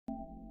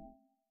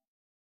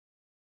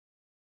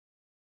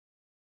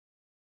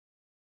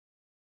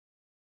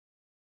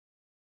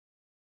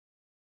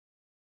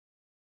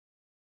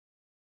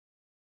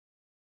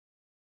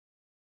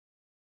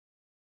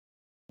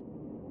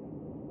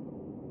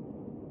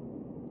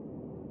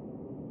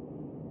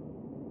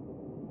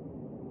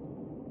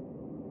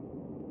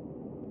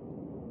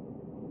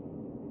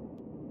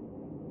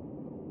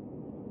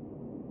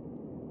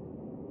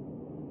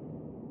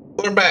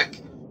We're back.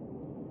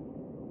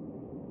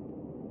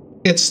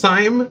 It's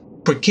time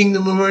for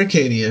Kingdom of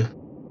Arcadia.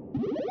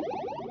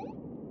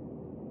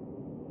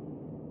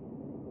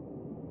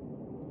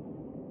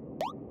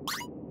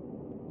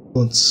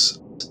 Let's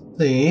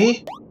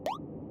see.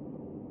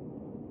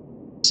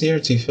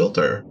 CRT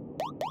filter.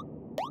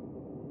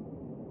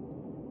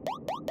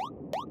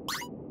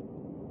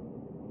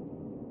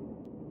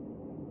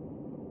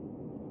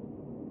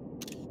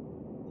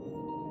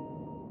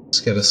 Let's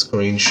get a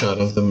screenshot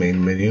of the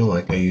main menu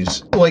like I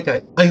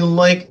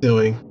like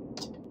doing.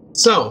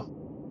 So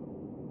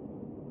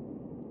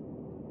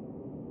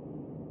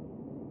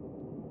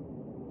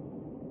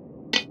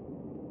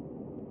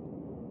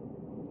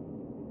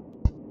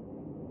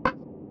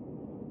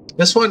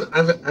this one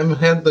I've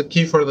had the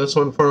key for this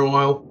one for a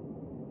while,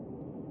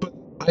 but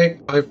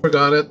I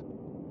forgot it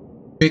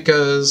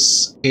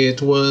because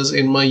it was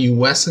in my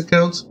US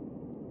account.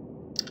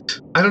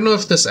 I don't know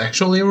if this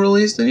actually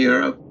released in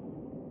Europe.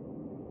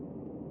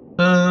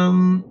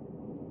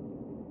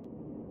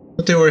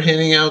 But they were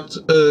handing out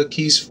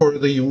keys for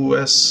the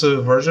US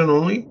version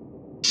only.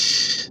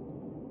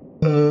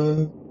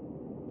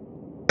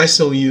 I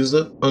still use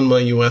it on my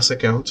US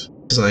account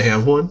because I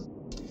have one.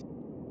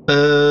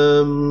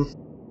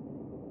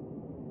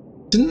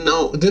 Didn't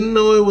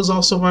know it was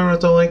also by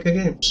Arcadia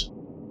Games,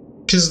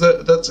 because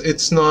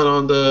it's not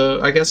on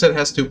the. I guess it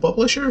has two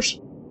publishers.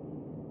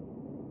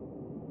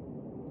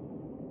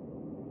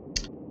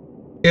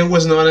 It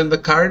was not in the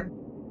card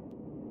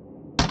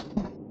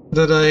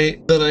that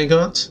I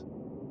got.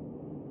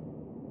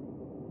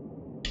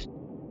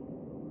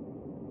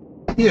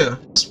 Yeah,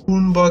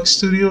 Spoonbox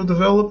Studio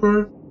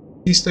developer,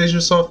 East Asia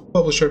Soft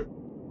publisher.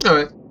 All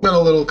right, got a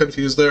little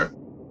confused there,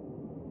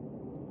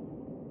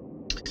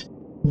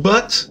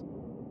 but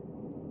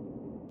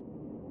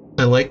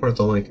I like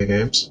Arcadia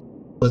Games.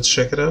 Let's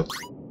check it out.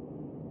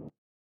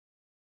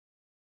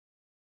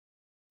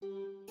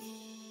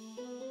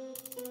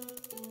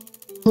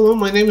 Hello,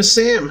 my name is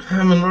Sam.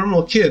 I'm a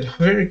normal kid,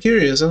 very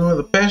curious and with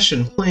a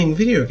passion playing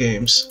video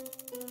games.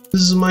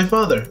 This is my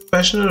father,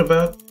 passionate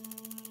about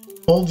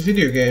old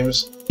video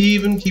games. He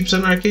even keeps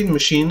an arcade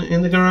machine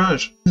in the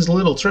garage, his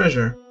little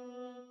treasure.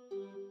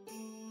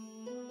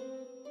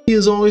 He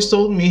has always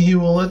told me he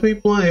will let me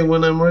play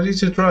when I'm ready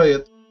to try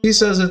it. He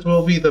says it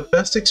will be the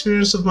best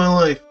experience of my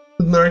life.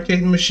 With an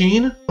arcade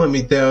machine? Let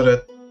me doubt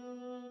it.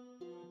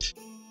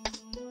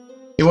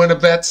 You want a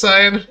bet,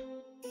 Cyan?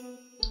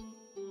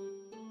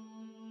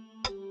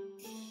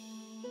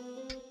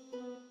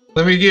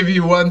 Let me give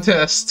you one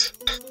test.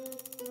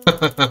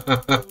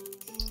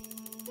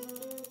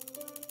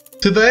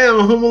 Today I'm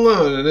home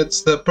alone and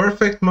it's the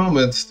perfect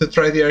moment to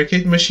try the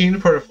arcade machine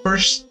for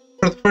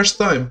the first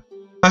time.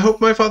 I hope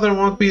my father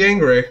won't be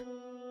angry.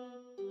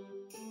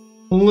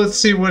 Let's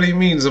see what he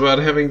means about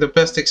having the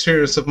best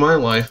experience of my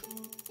life.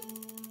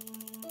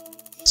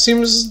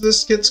 Seems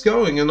this gets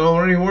going and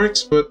already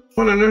works, but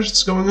what on earth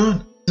is going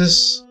on?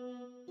 This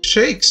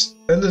shakes,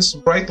 and this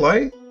bright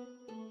light?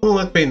 Will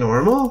it be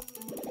normal?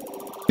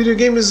 Video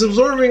game is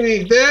absorbing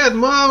me! Dad,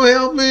 Mom,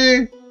 help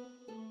me!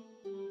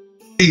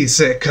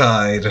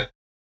 Isekai.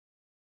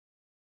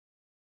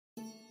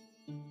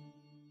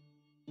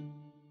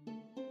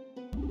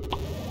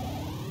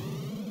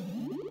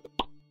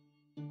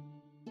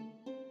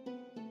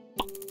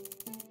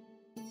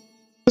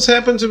 What's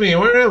happened to me?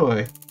 Where am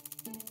I?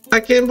 I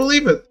can't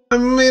believe it.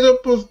 I'm made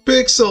up of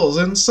pixels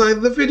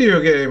inside the video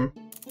game.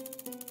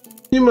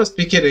 You must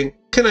be kidding.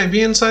 Can I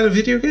be inside a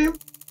video game?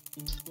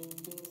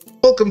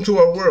 Welcome to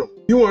our world.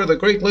 You are the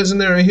great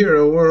legendary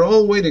hero we're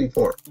all waiting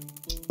for.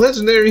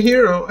 Legendary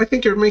hero? I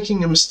think you're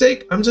making a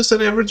mistake. I'm just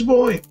an average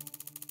boy.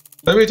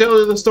 Let me tell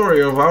you the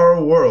story of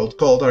our world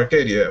called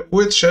Arcadia,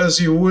 which, as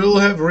you will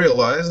have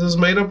realized, is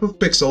made up of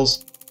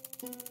pixels.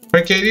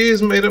 Arcadia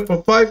is made up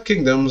of 5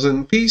 kingdoms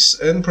in peace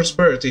and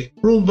prosperity,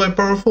 ruled by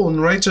powerful and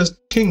righteous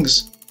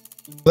kings.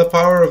 The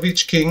power of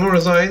each king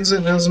resides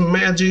in his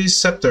Magi's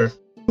scepter,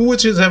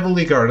 which is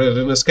heavily guarded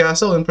in his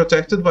castle and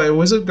protected by a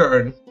wizard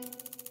guard.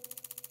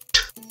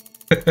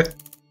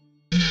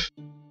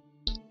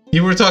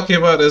 You were talking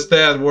about his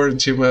dad,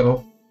 weren't you,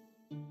 Metal?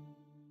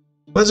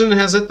 Legend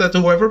has it that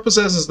whoever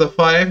possesses the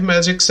 5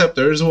 magic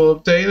scepters will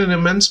obtain an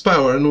immense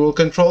power and will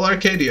control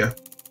Arcadia.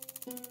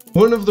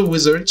 One of the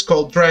wizards,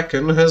 called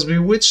Draken, has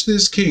bewitched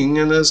his king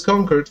and has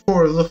conquered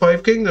 4 of the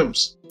 5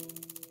 kingdoms,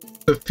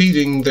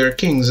 defeating their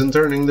kings and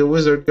turning the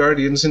wizard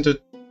guardians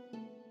into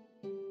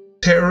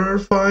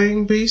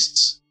terrifying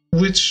beasts,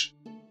 which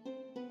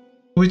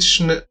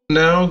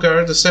now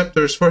guard the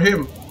scepters for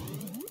him.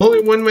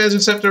 Only one magic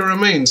scepter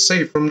remains,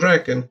 safe from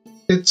Draken.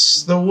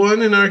 It's the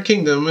one in our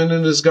kingdom, and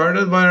it is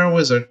guarded by our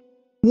wizard.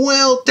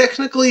 Well,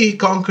 technically he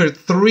conquered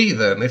 3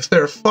 then, if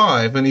there are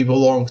 5 and he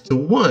belonged to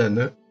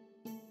 1.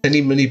 And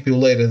he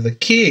manipulated the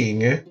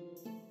king,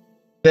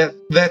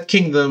 that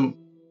kingdom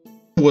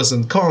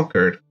wasn't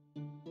conquered.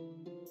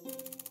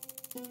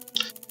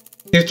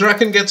 If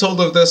Draken gets hold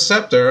of this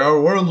scepter,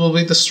 our world will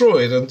be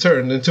destroyed and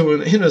turned into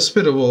an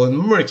inhospitable and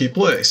murky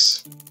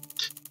place.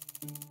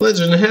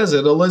 Legend has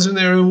it a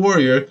legendary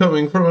warrior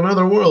coming from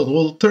another world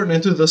will turn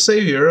into the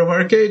savior of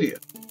Arcadia.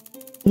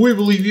 We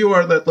believe you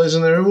are that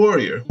legendary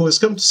warrior who has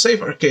come to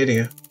save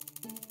Arcadia.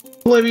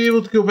 Will I be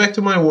able to go back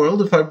to my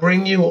world if I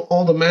bring you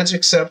all the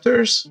magic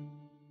scepters?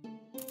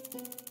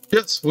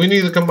 Yes, we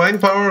need the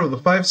combined power of the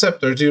 5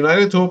 scepters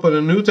united to open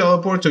a new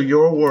teleport to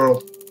your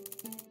world.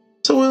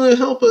 So will you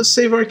help us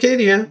save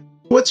Arcadia?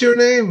 What's your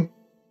name?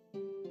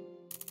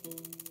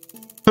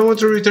 I want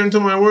to return to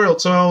my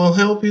world, so I will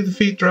help you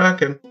defeat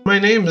Draken. My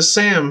name is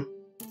Sam.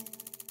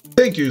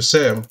 Thank you,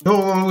 Sam. Go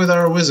along with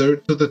our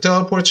wizard to the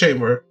teleport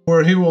chamber,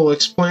 where he will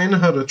explain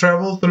how to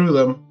travel through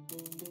them.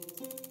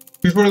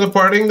 Before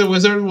departing, the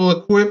wizard will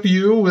equip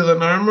you with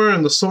an armor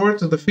and the sword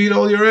to defeat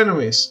all your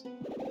enemies.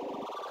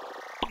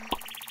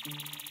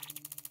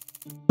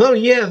 Oh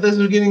yeah, this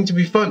is beginning to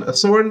be fun. A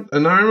sword,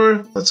 an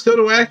armor, let's go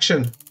to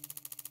action.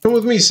 Come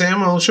with me,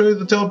 Sam, I'll show you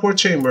the teleport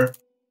chamber.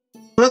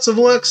 Lots of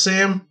luck,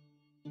 Sam.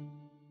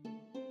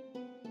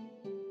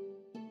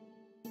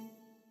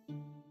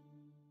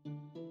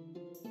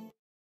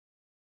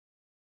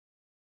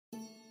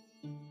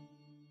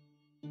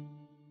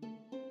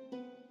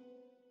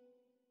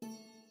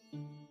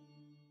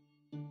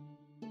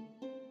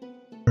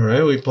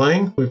 Alright, we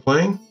playing? We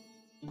playing?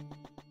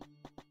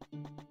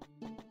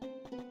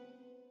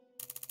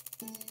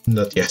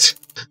 Not yet.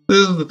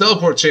 This is the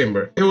teleport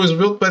chamber. It was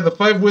built by the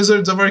 5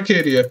 wizards of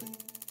Arcadia.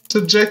 Its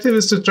objective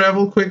is to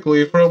travel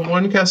quickly from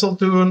one castle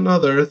to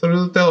another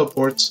through the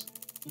teleports.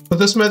 With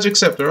this magic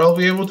scepter, I'll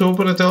be able to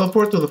open a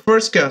teleport to the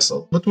first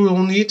castle, but we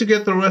will need to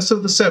get the rest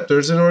of the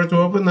scepters in order to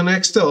open the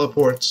next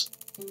teleports.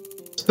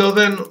 So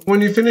then,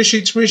 when you finish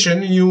each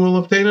mission, you will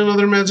obtain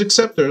another magic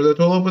scepter that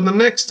will open the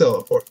next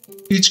teleport.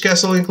 Each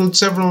castle includes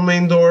several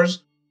main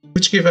doors,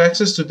 which give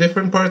access to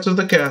different parts of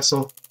the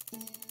castle.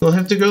 You'll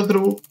have to go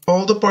through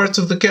all the parts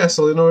of the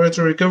castle in order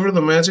to recover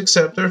the magic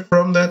scepter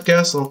from that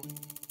castle.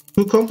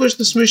 To accomplish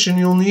this mission,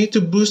 you'll need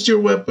to boost your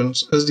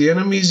weapons, as the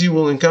enemies you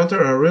will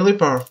encounter are really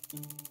powerful.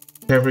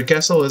 Every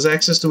castle has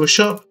access to a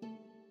shop,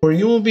 where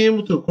you will be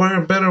able to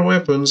acquire better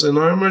weapons and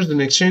armors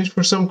in exchange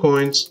for some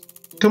coins.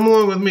 Come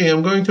along with me,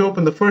 I'm going to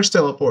open the first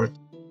teleport.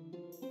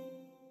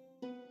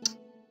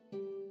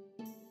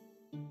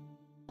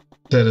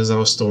 That is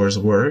how stores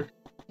work.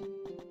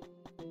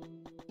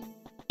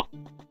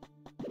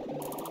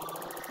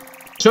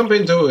 Jump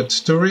into it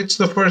to reach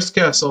the first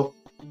castle.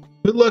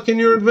 Good luck in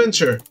your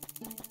adventure.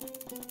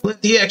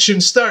 Let the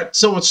action start.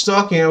 So much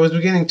talking, I was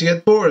beginning to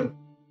get bored.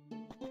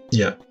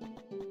 Yeah.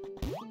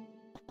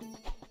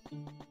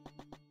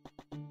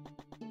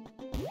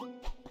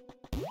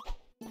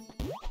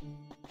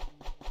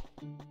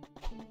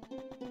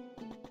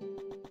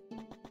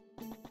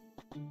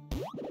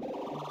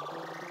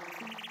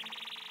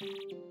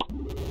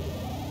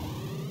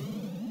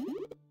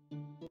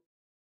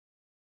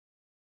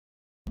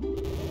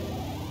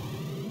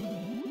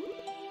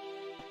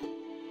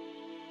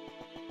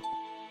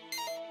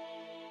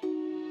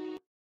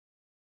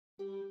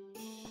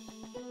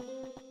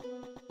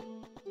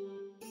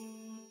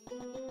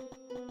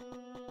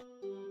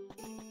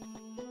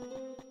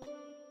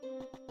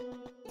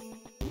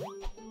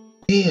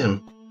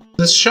 Damn,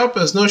 this shop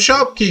has no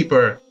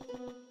shopkeeper.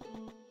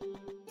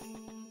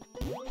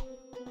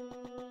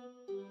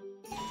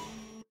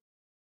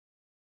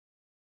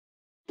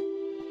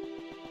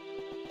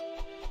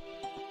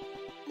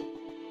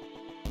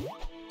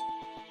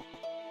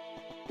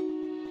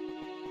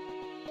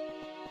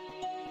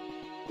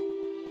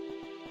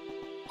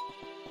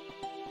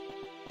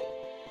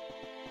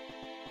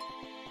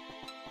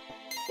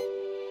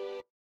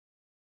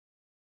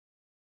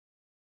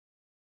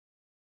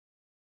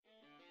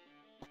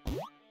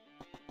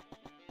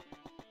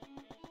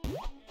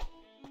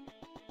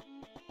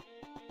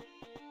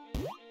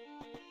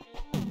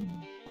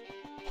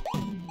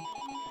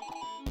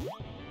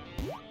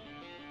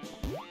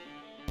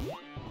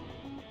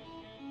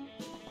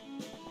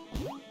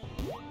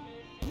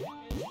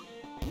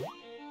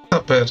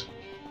 Not bad.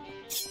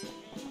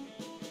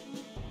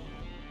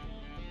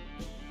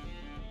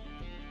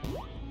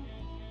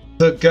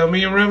 The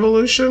Gummy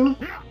Revolution?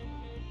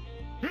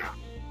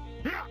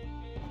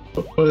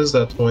 What is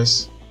that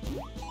voice?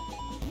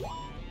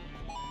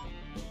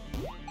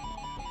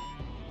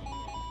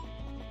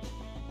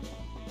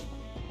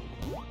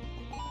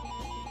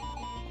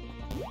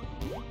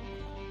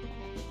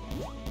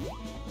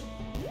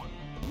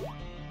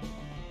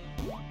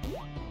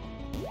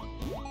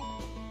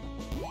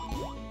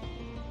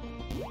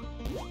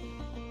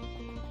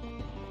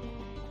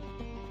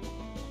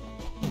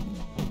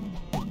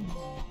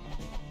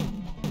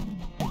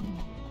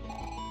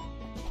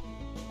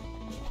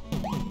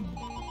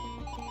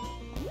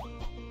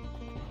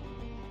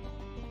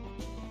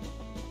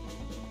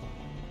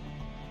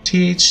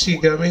 THC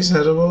gummies,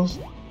 edibles?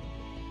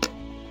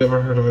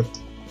 Never heard of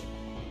it.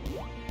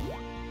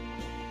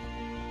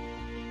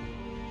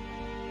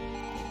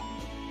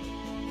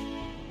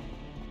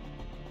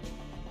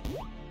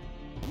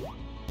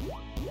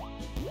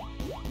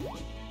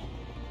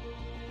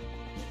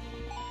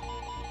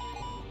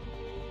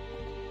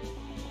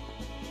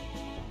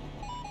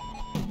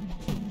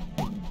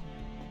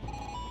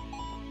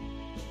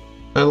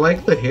 I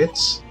like the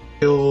hits.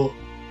 Feel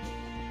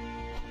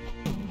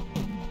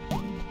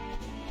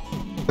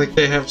like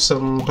they have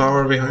some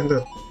power behind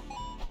it.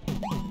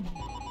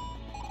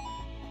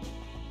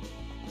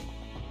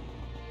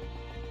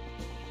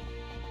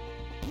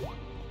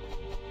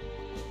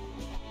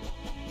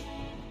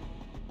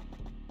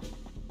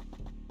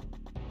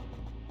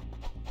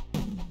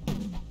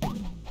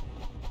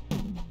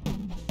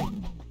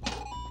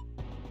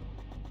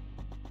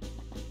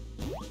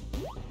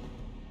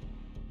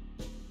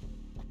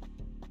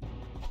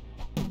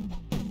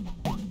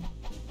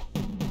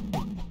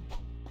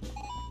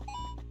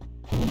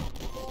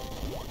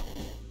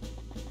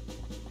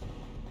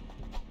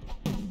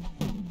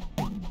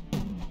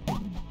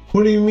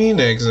 What do you mean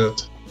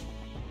exit?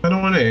 I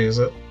don't want to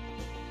exit.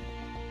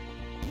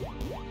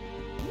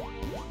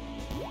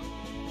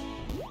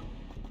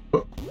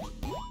 Oh.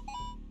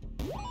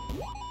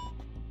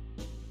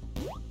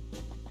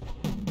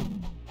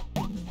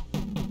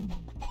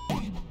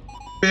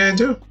 Yeah, I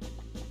do.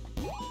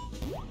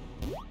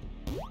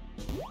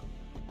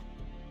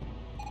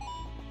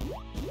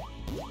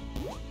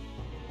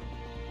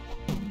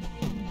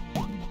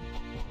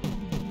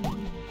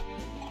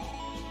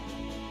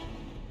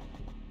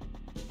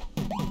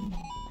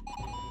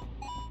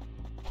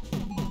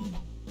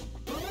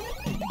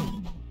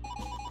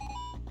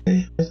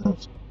 Okay, I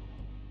thought so.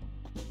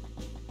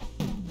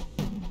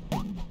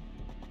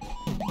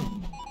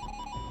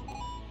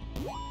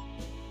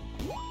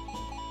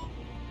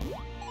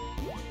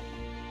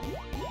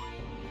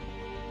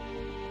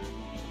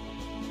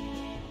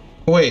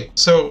 Wait,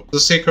 so the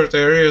secret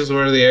area is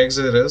where the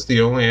exit is,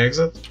 the only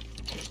exit?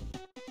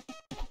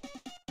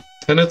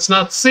 And it's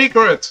not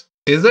secret,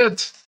 is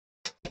it?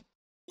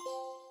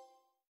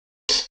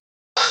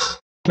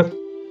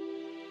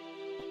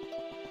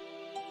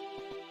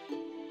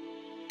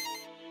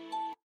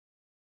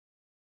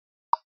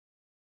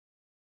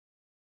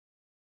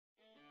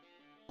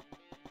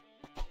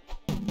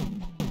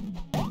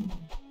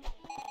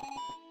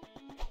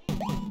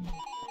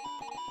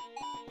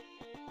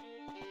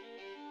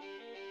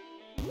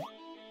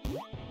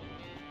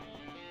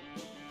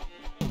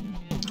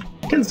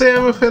 I can say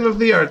I'm a fan of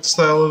the art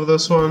style of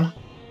this one.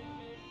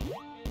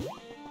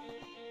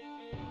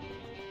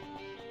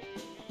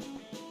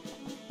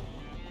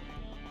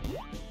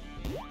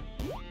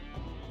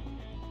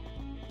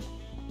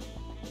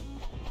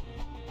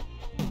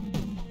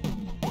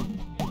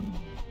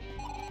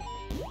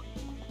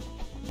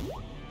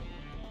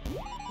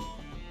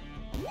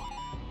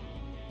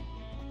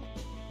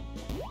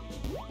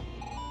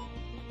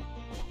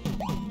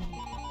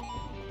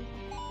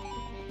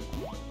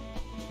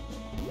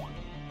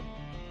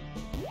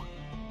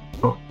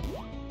 Oh.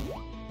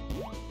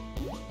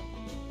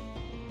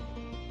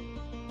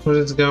 What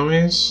is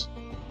gummies?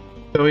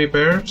 Gummy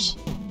bears?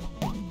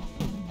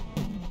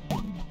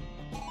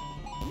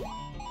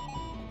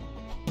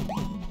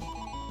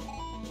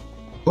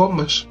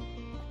 Gomas.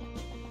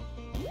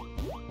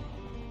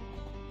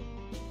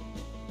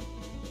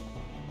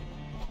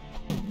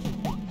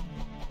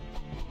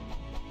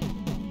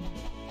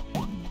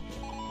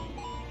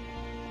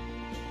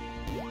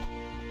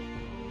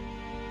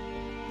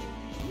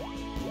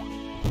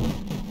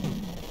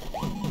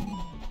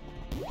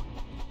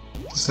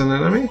 Is an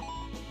enemy?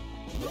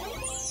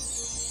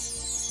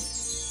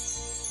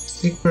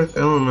 Secret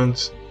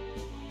element.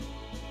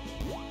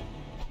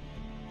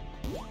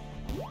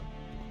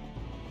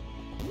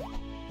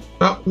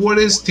 What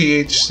is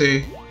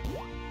THC?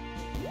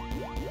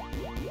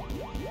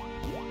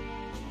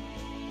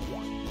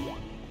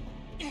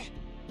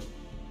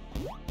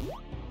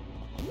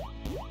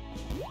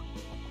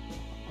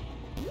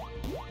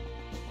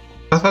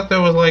 I thought that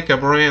was like a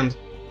brand.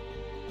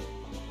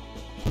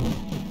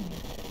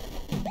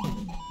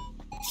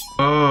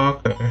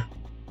 Oh, okay.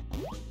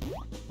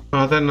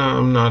 Oh, then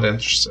I'm not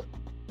interested.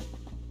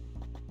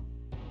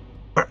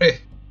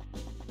 Alright.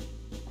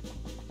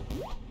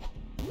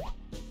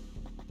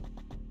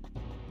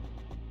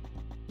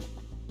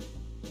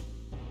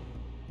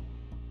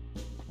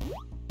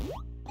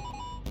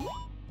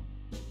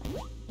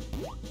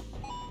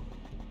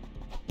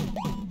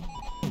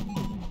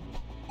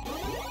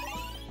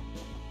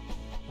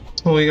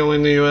 Legal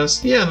in the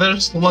US? Yeah,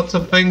 there's lots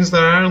of things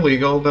that are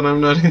legal that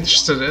I'm not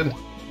interested in.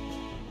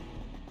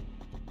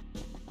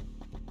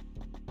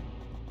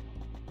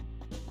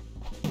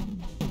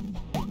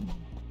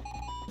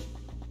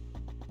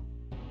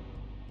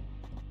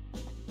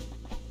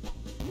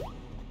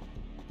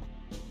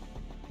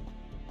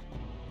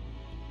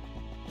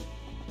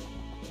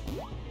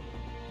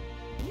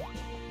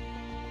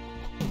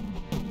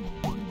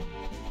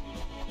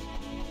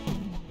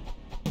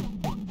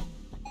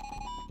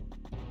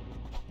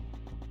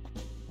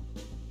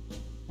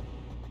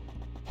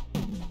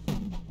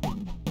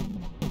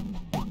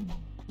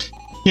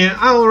 Yeah,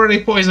 I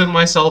already poisoned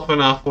myself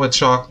enough with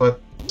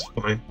chocolate. It's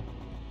fine.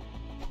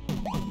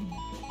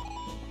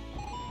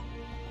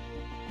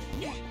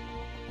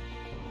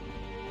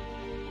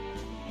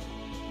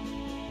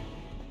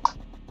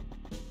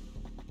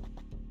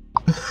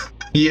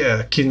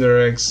 Yeah, Kinder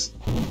Eggs.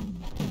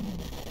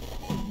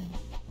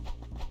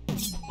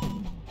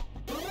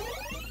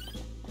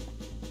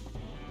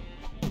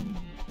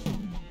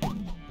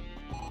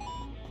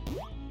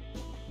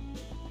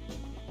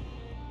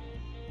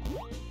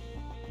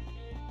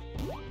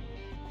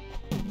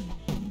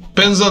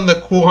 Depends on the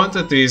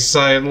quantity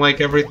side,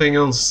 like everything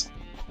else.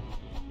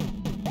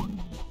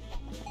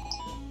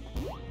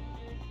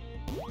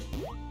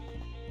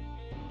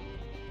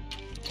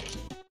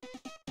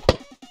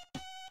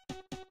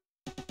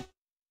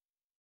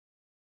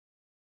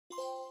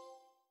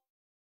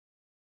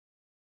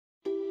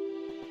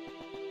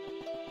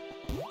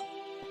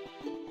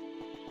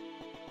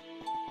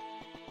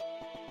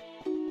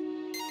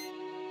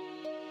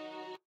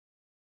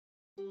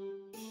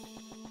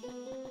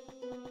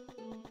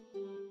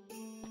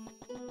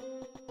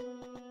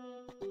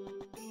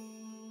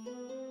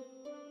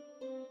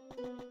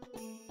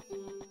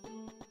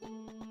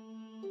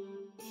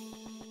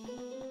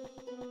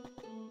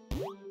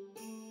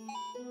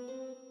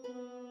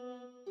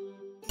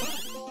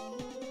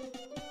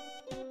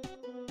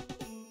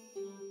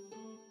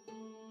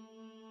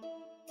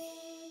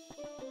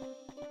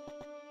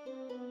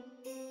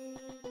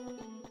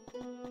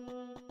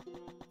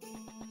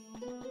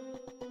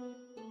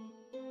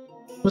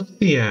 What's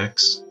the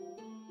axe?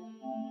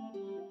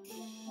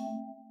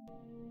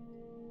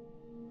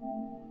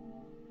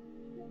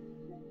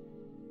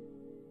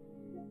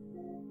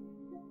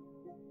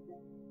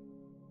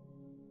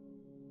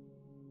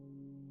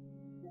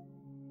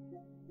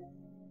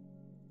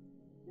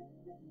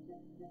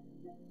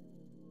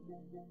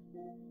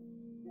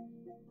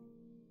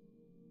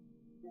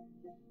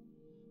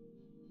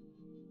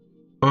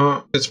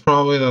 It's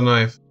probably the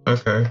knife.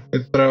 Okay.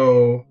 You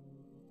throw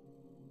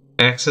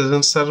axes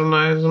instead of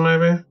knives,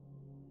 maybe?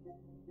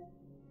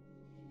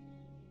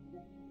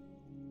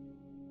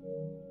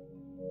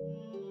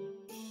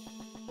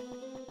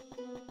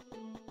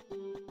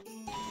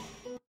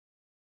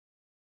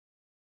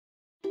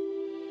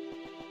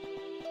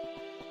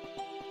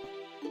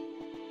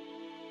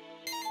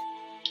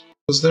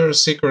 Was there a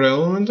secret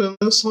element in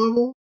this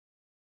level?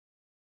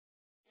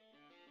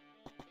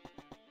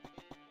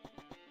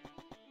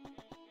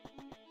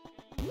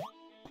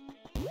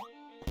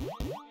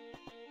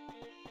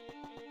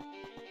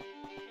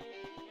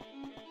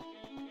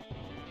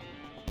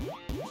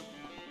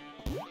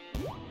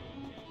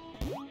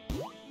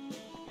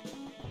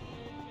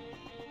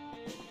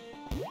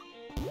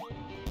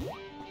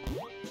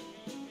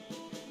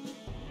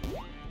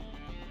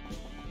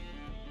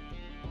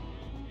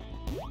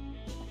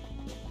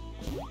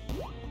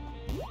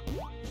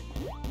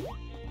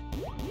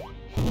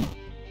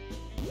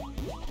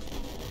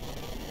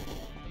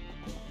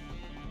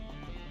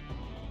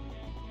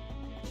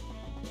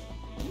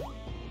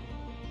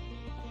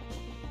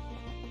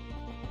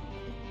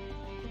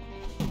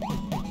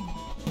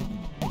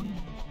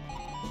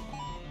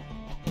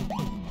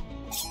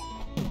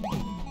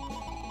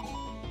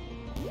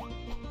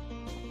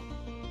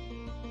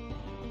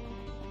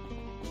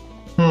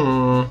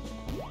 Hmm.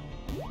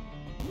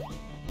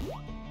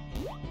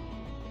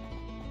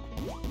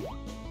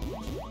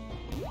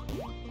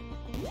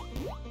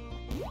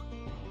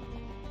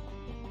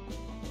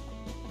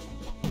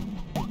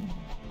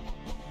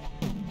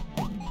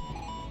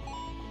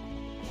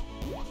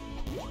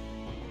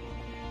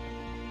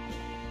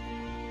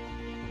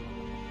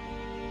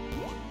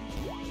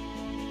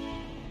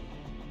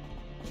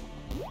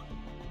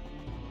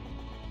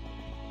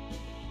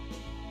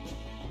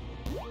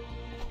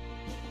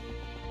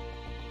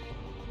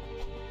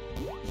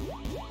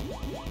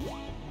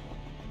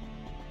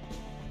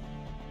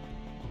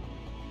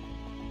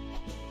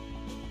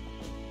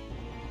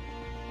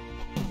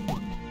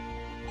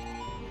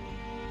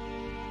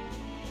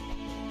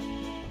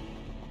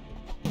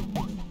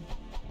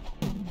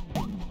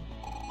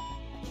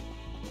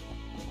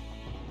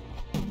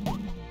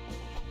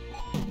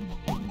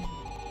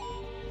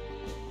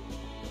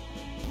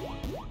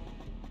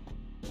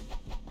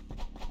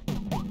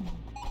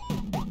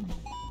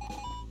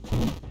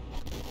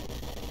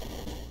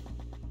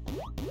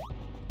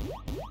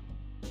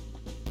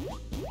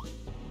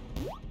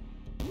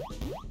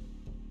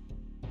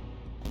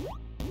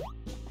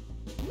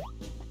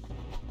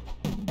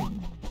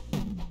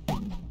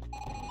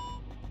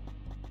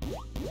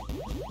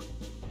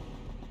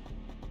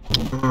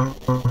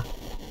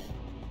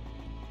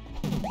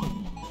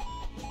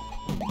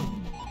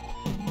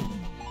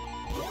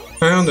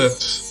 Found it.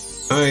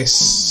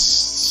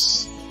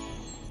 Nice.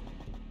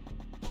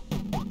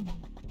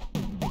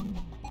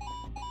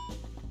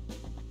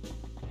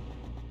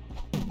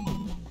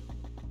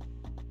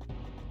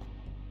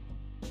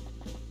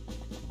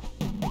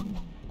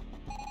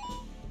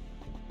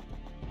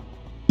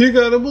 You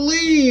gotta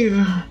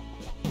believe.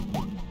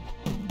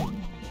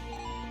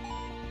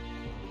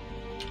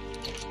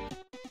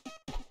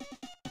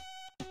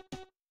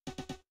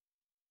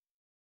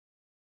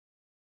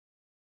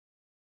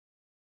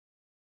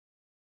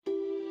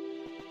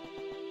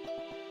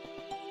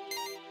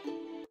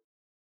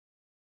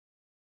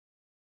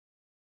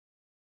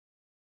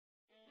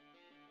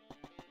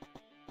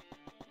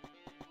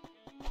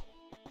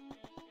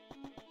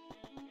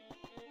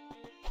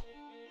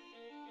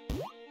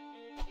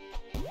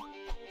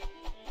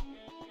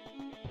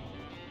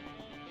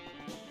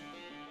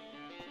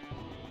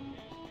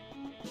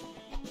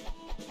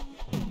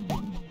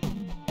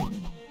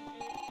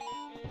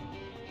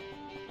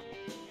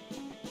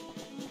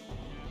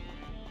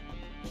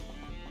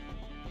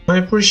 I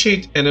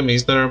appreciate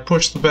enemies that are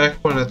pushed back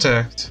when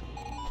attacked.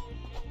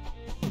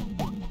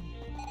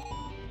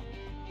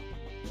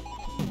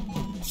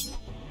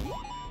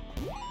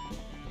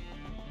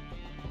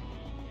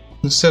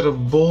 Instead of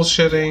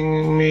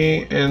bullshitting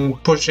me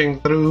and pushing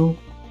through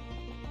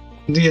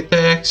the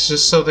attacks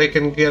just so they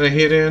can get a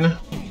hit in.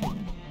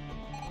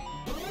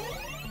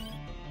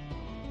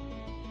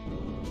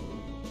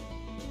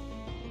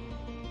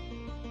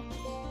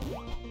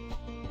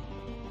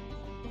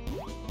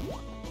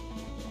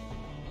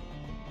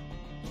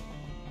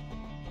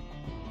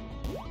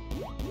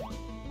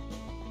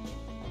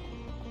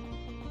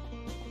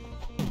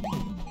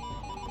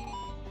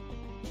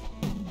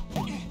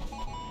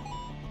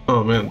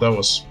 Oh man, that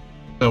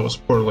was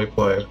poorly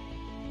played.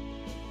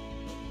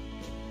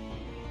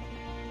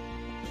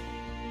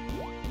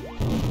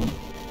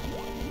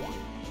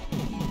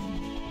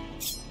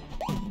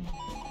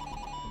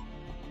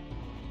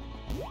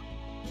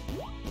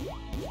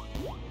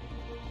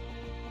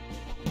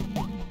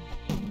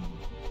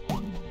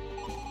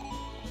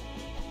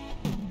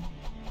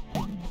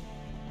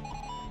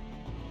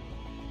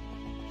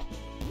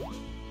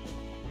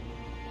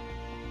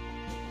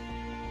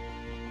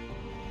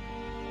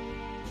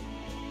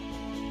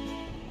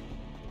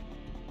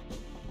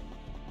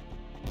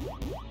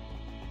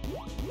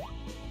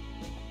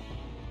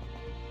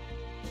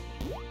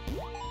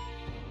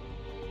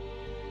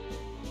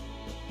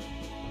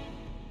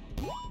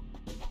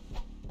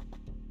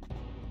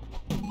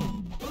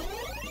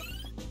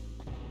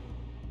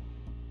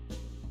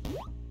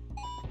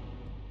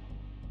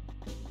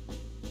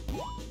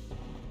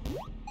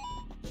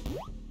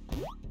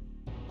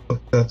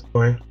 That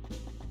coin.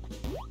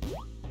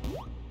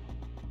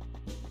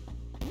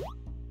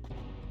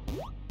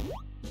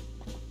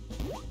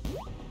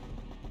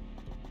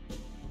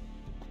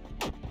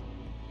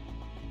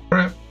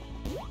 Crap.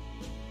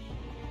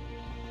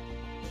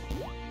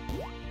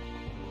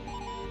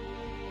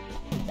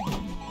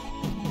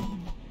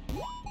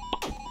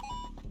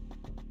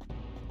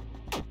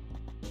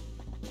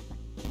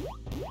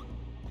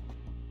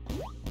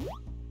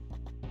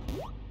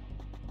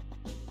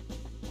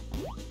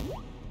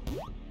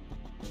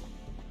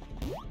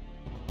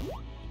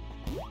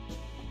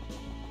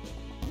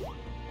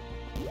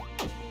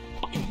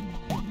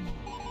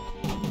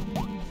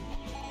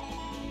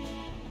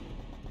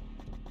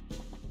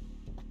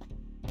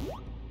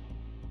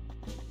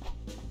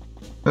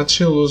 That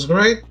shield was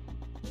great.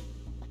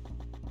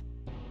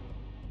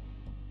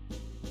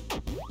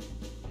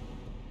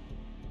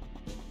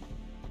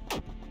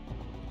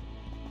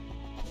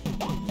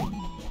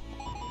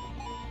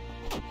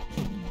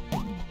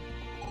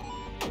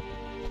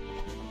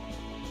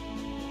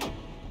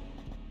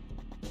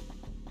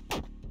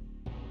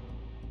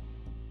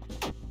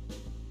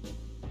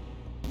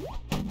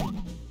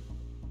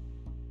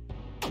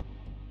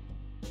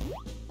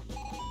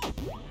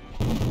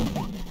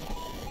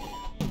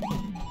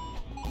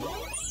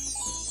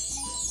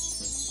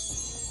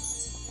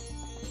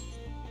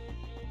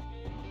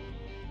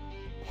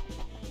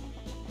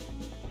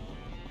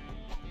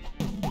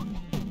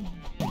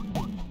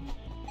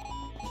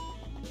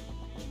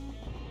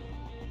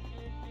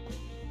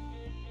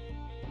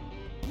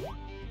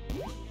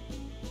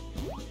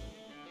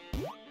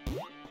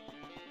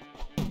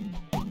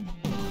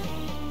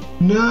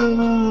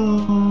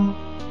 No.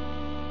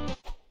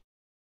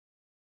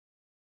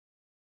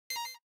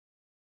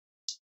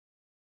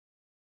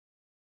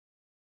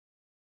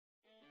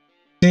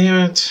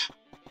 Damn it.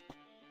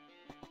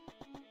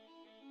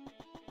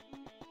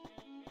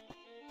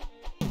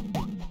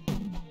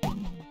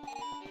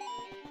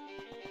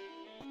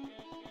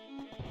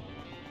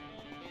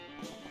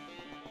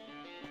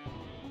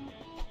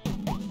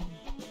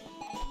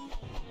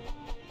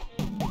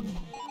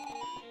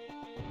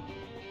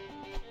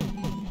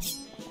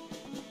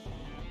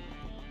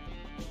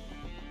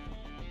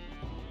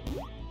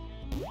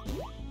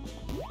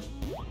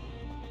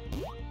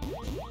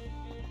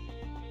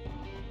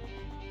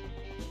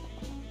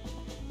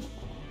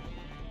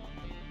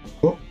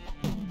 Oh.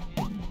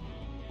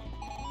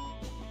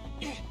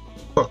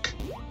 Fuck.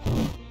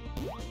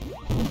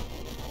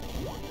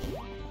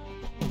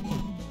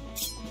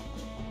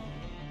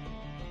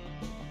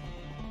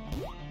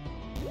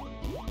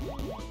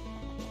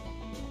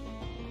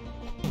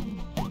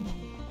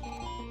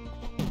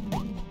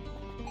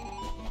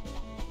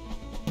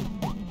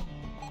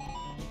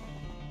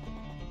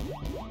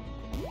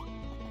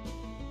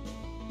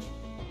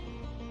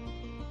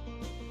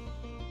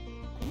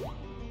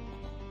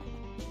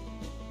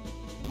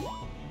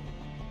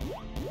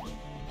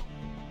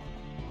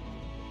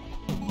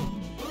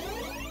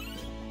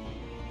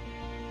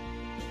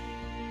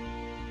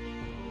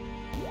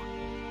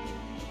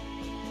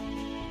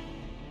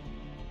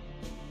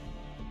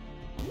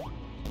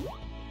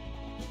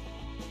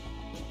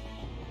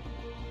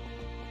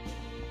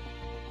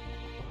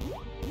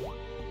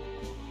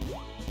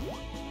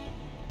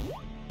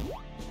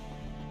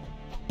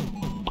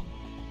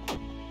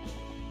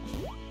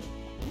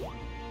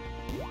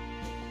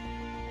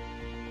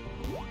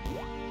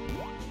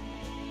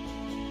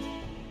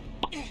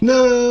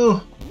 No!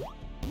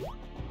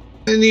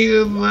 I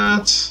needed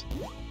that.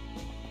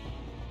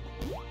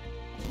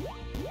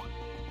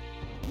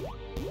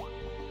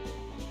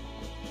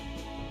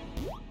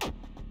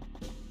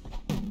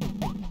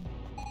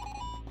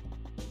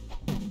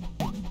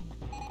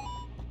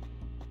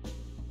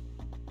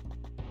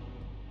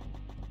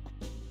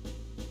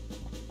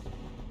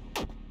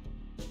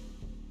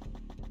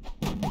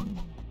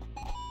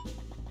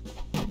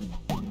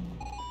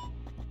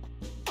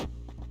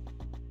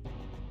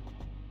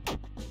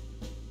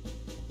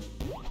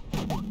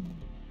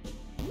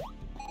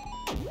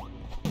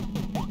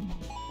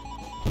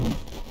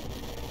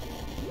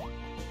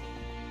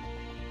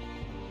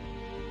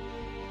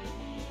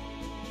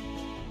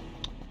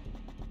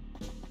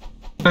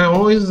 I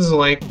always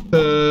like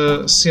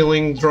the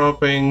ceiling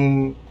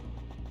dropping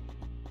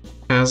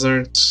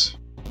hazards.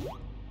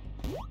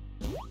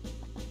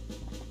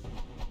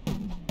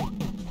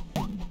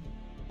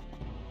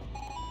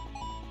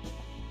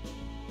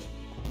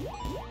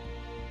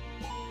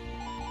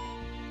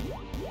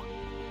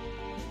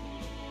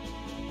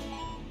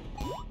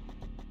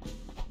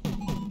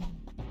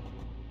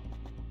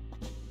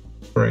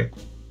 Right.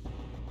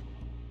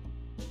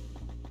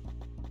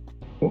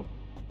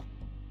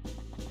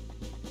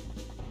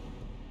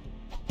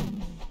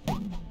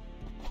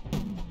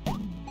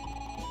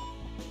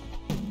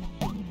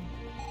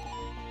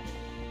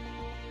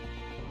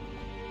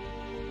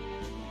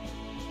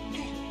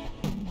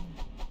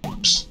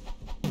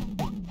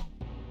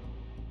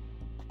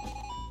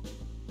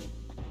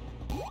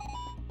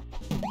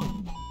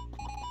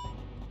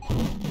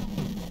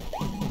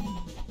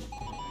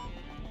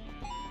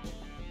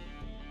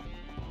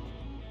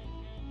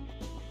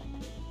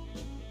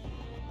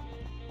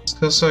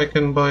 Just so I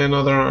can buy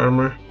another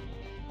armor.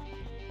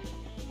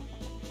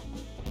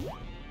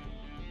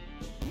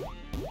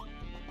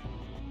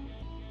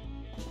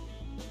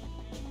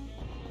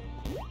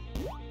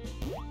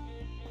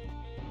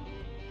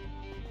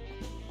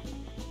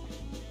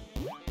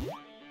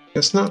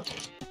 Guess not.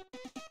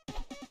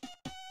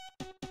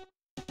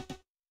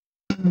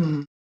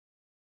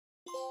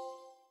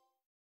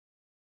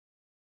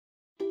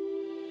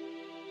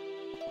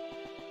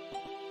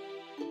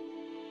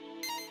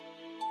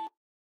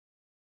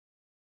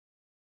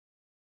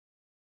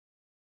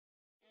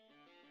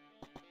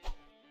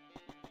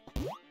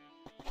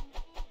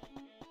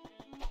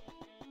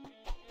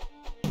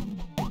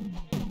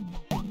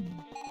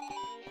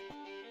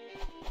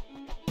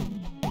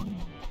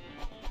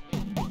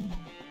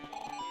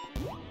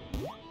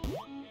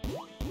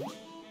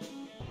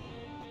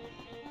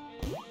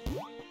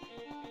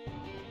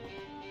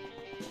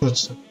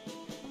 What's the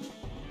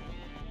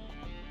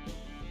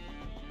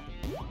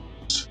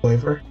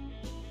flavor?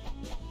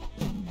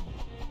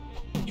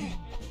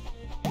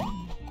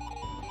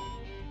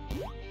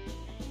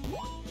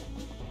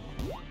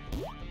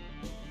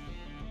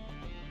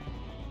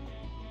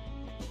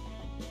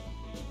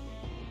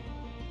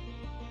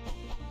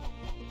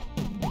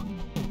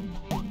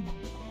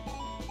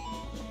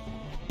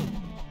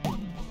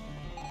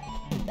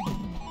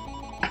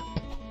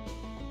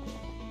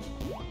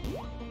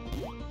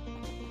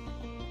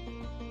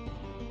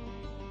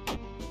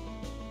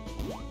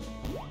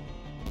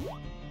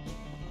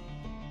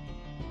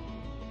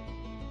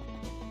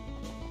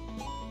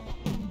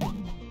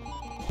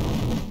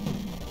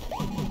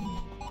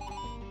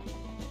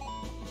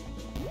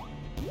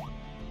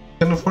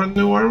 Can afford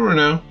new armor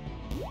now.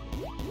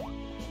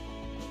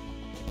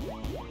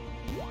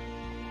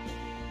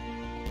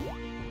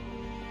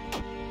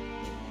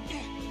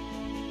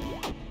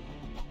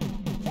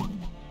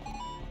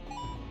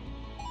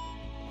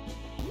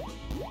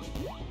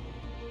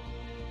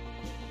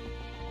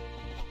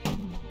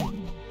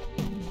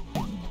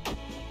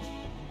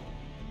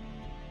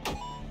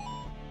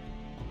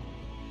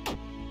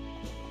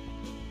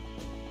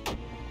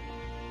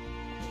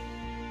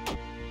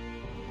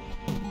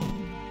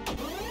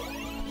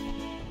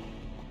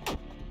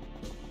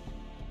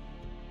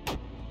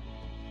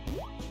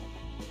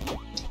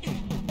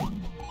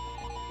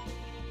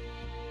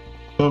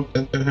 Bumped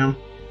into him.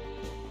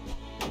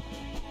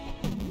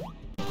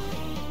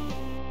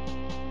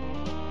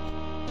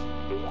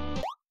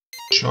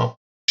 Shop.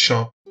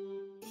 Shop.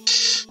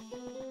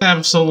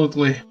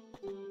 Absolutely.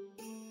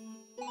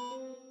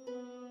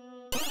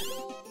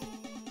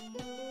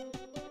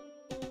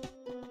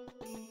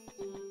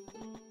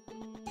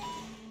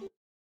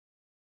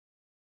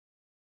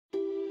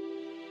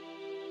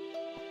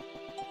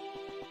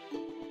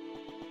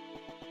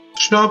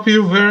 Shop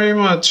you very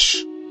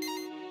much.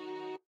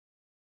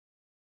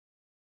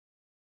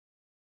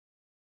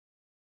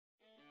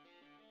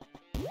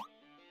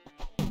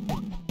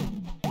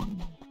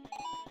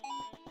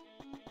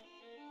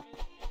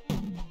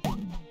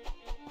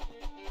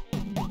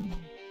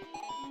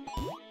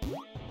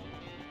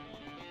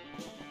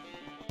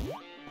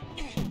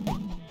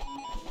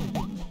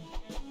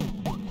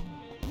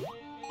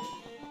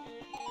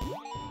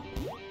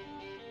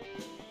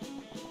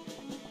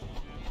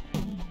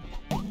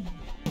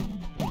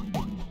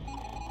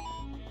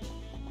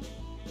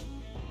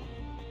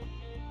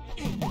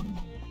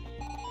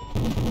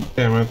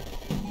 Damn it.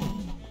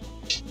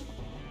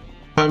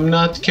 I'm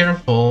not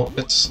careful,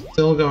 it's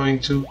still going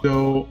to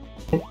go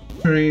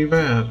pretty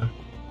bad.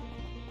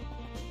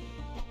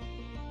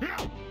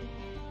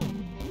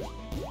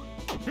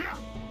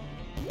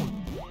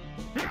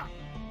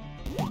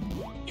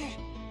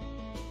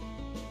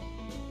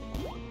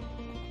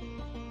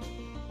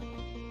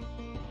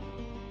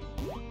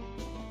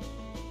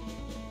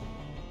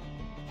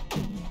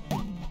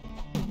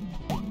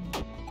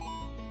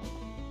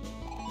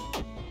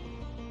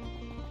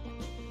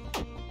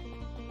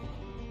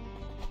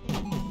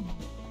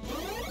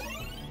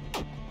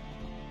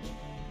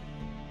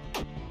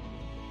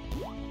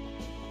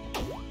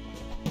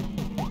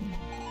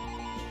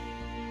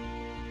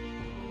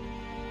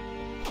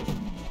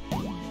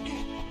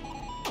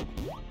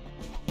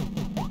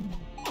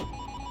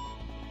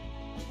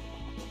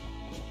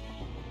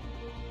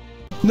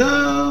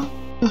 No!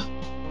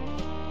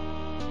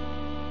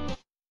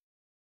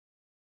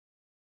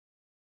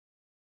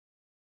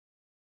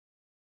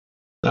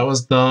 That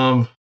was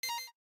dumb.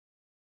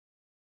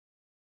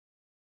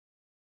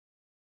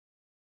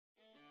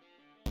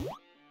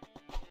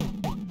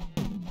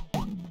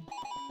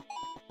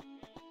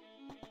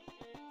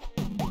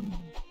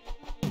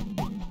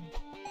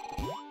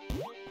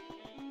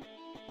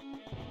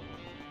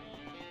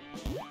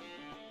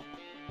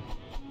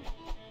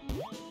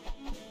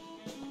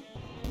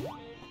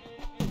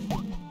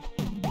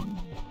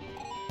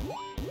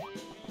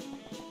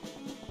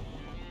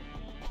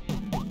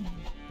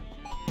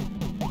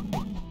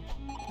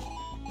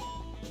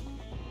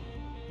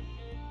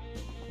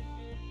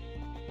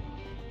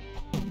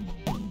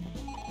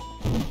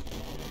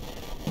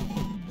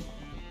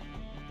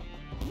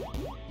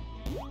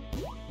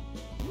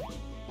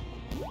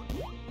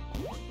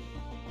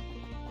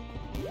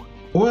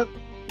 What?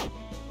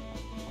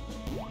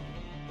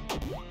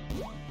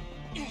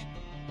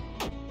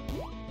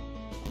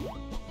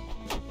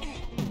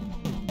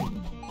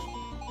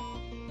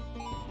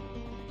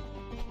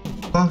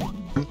 Huh?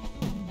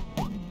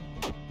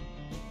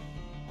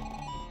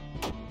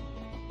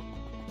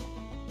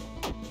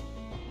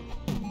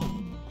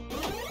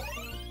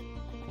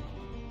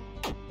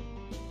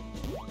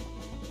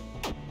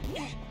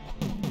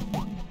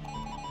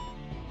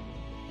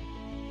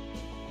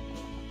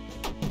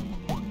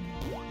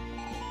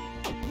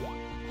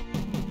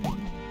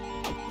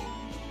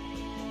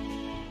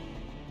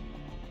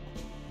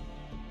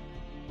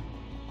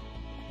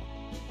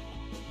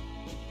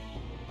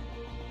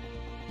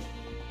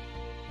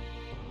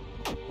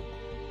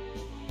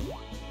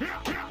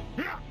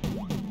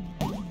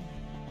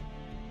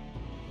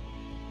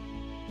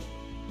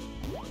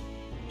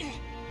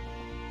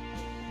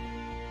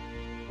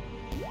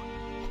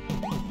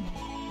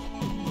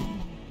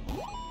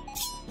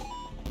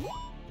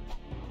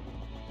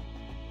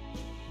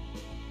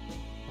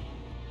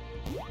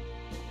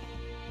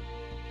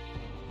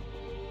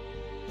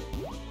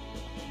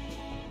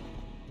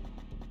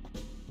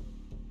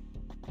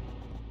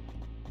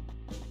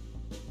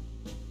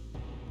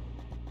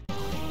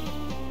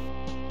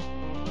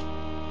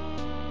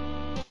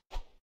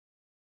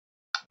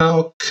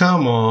 Oh,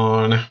 come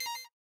on.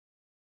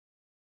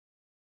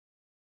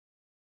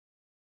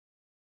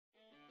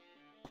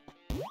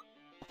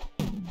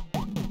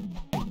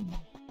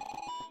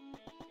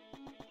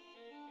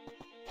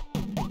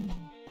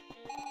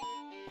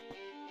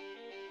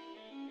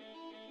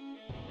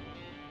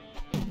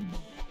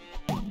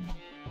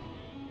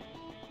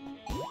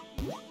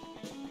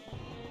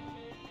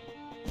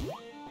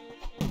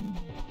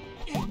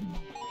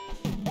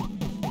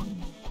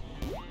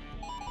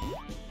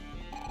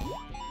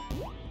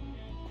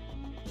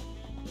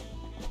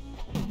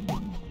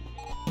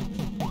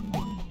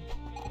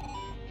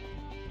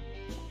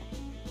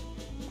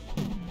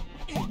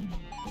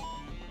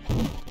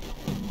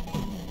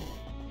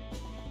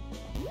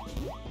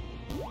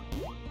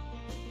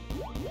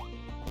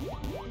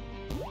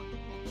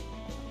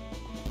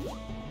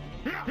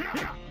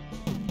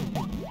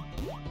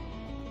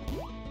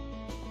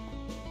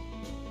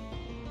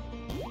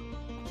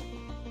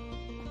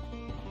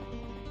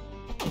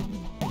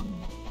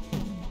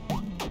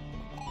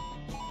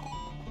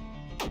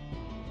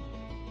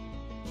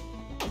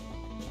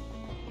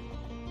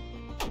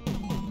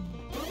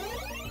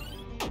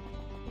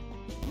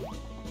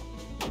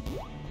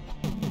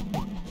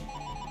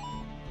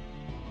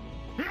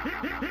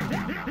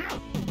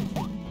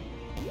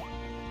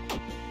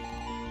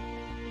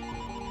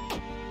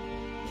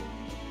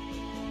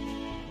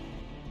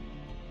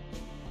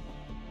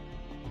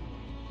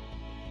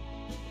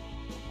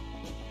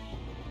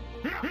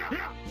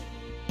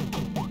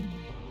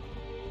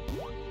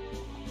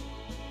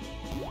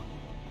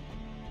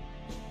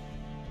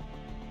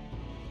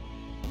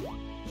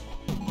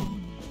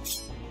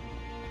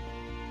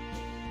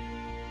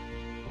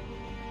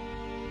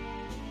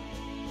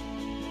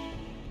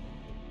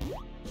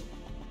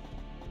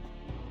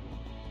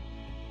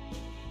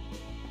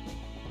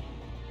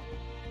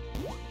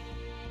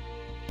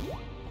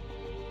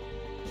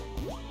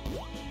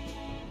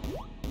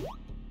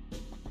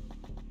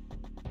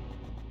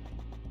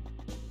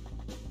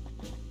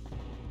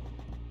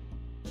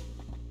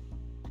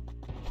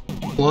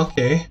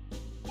 Lucky.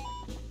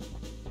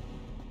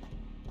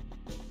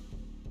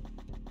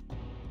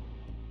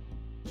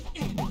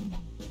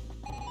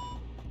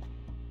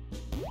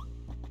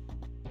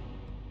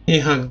 He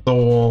hugged the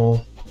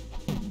wall.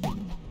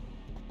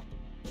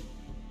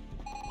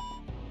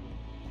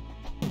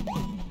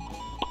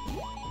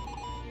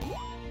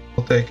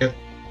 I'll take it.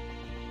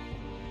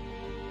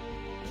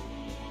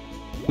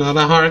 Not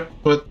a heart,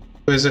 but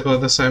basically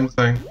the same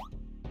thing.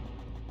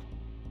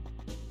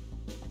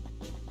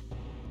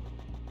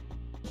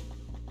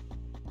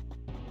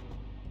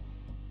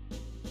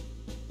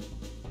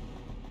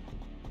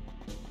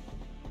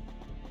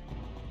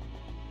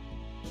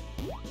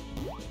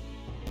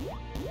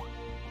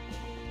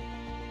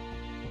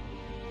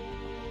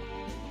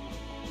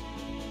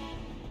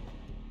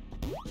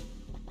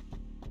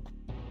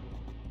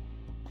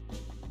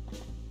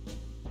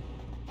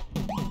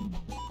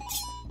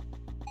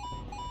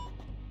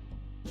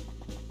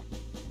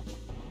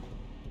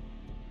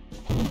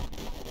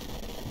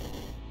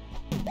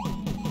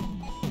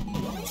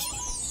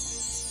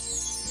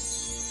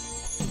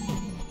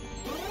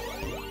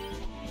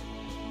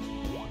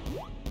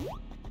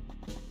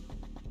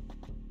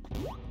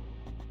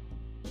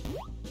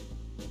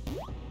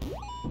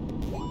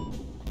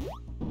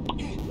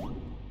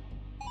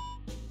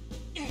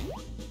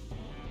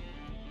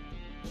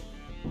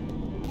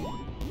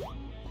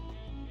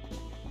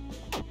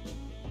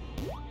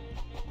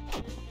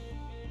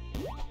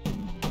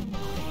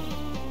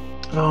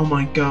 Oh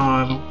my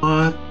god,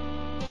 what?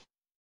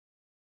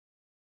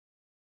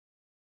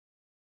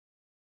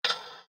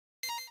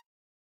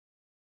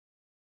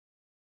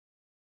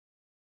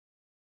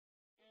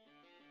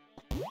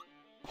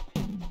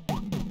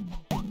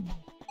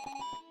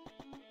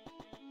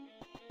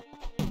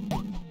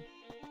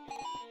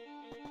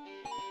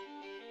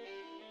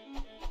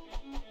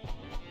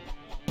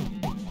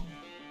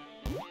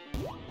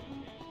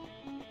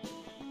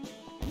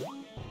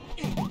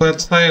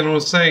 Let's Cyan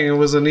was saying it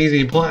was an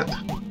easy plot.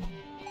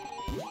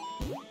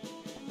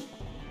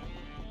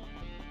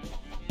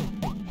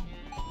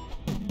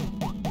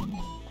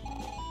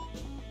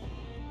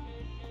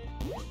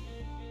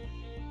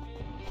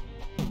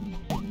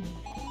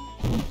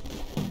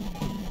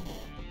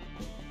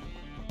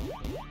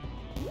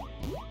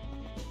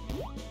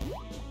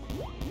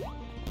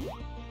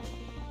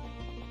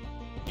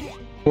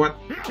 What?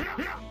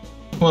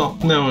 Well,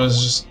 no, it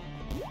was just...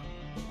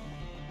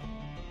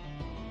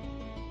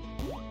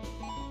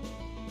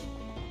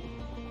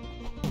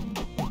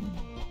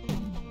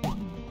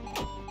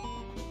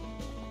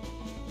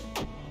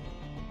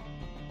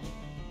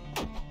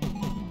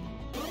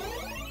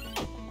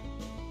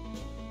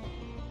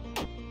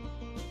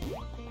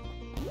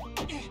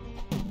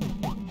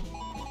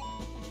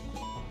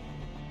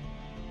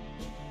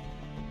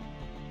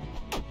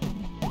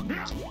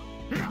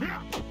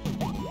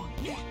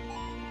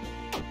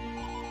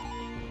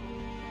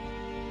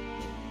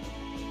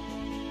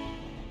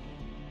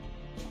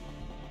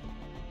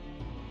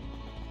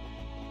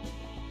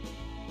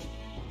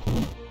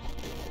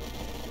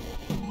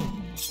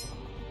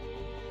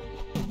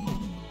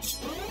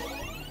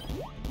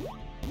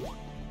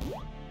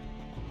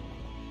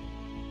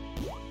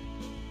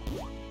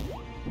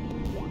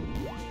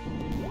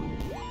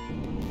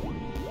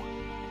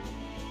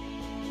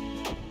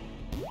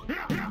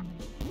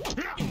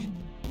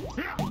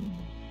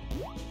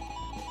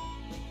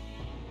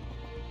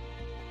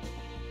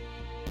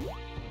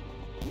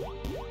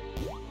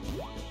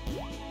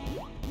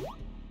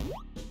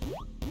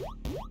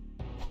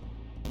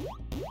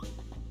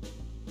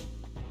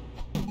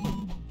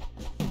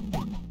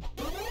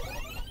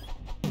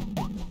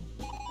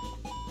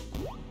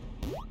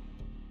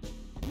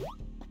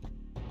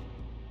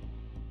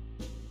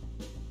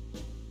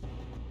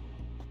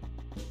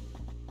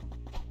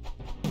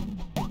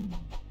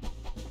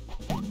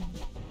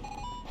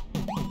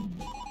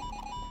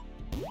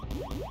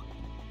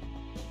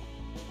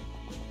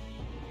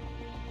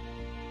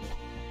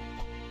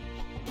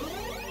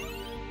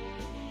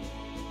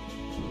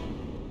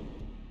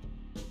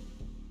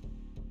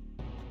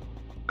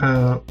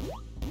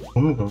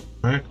 I'm gonna go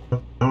back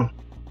up down.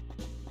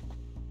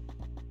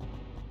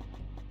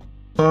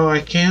 Oh, I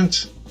can't.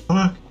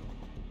 Fuck.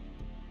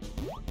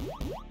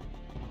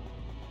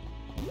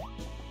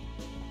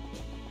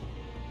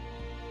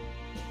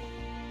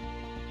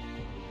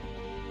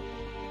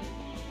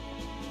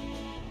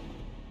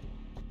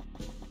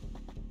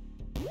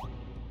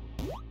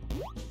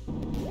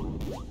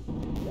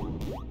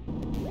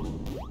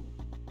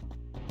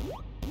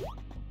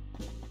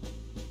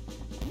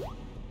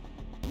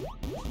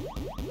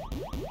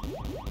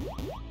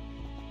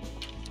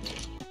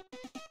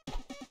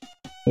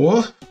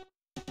 What?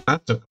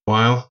 That took a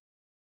while.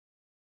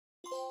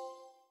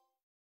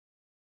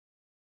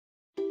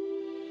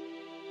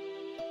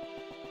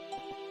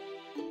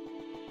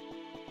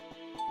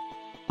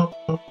 Oh,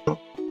 oh, oh.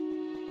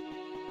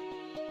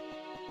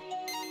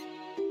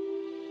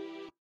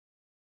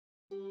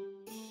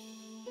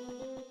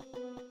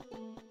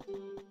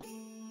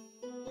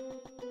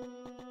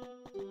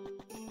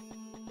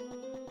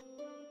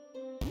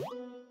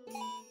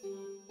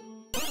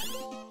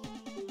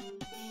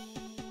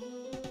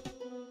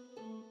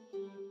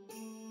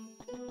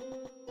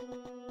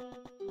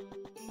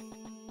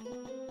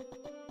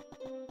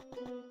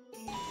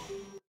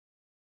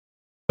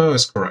 I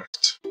was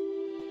correct.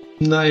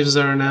 Knives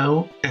are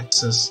now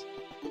axes.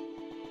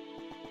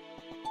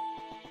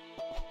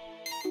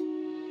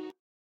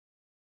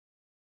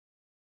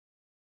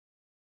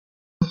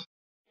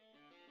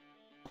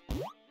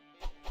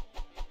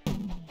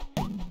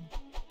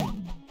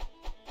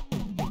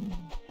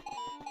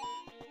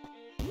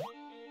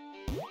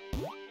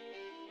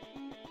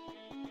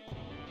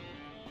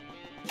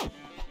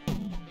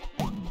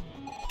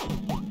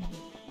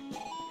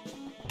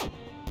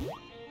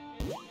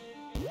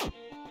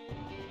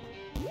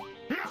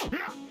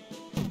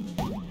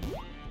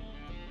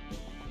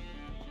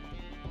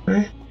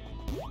 Okay.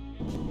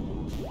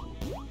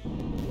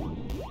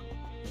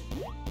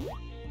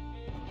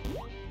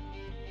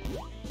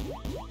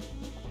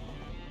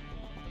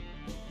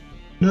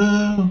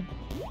 No.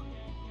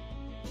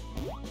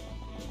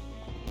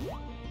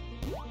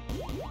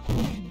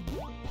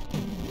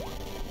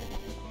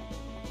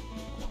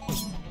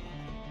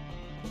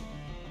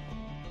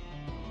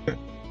 Okay.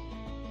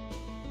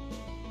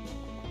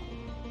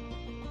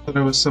 Thought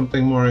it was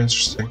something more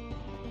interesting.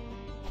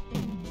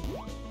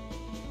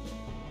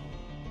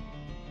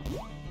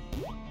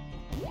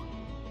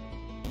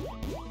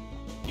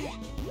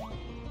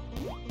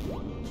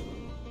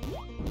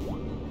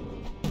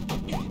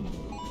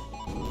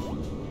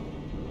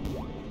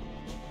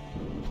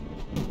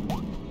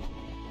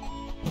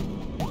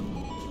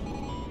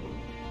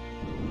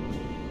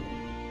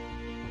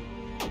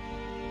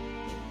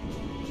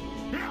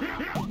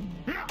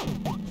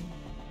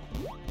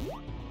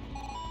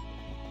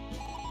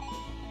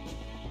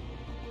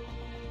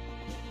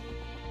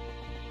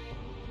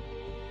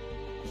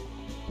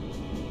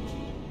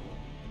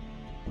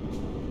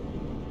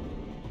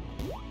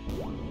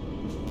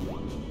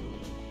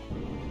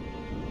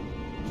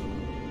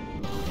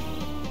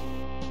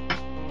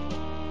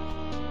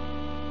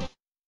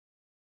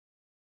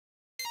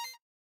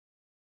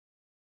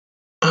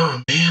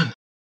 Oh man.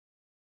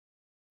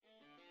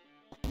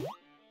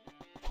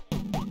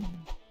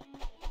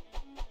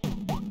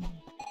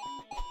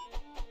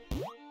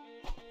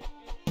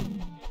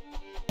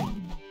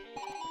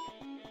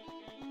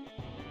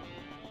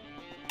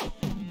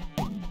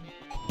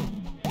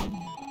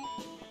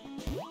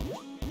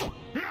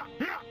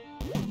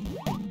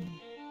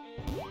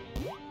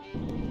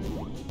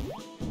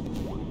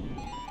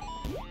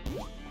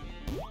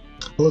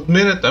 I'll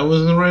admit it, I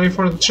wasn't ready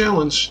for the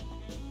challenge.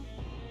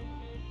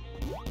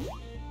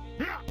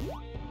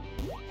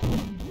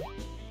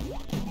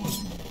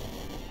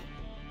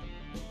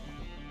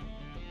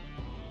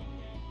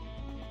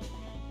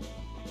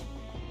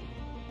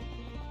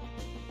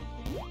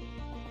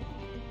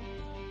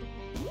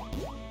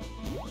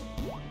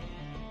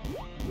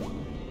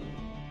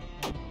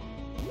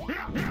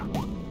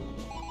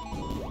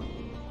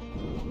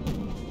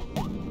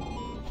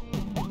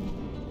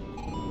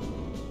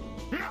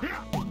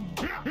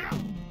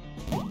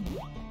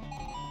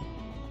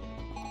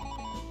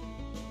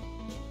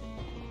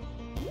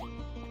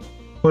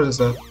 What is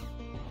that?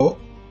 Oh.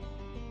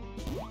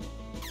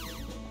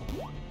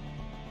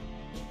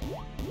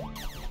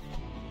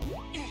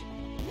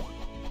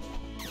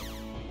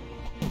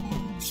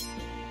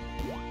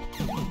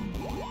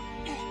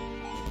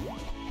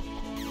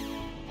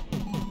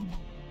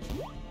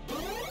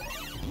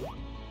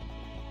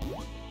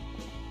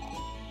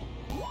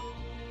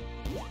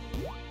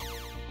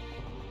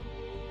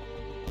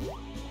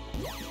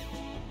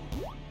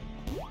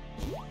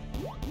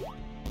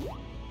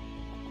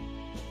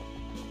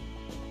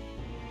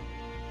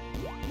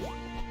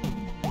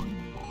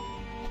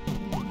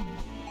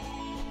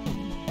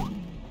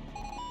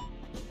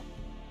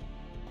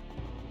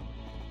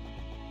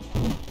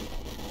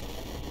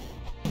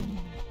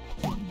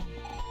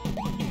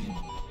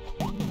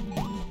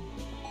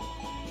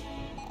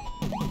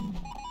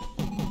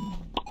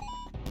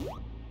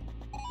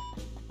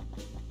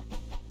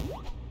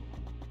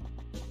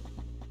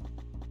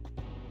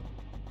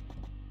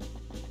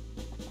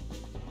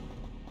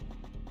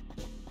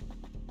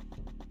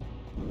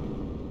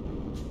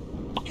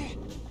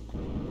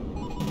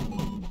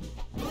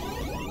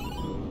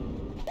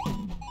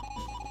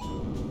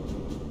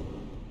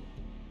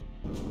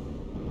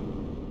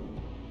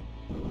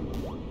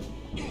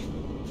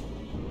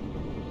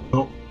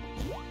 Oh.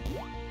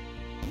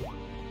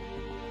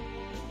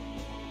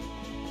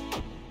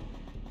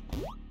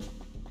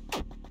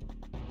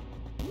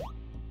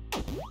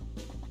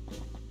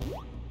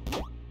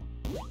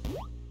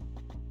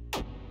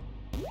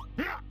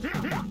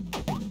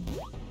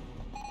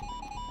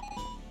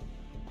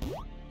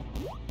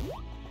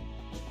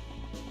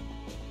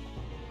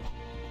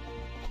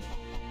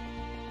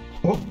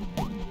 Oh.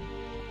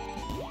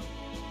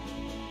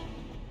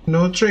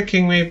 No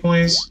tricking me,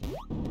 please.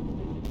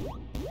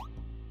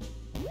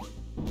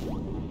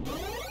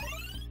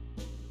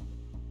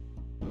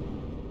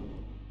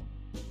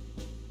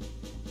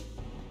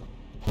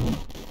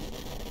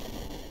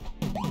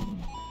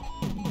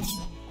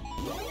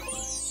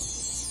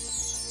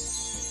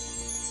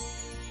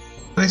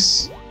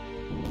 Nice.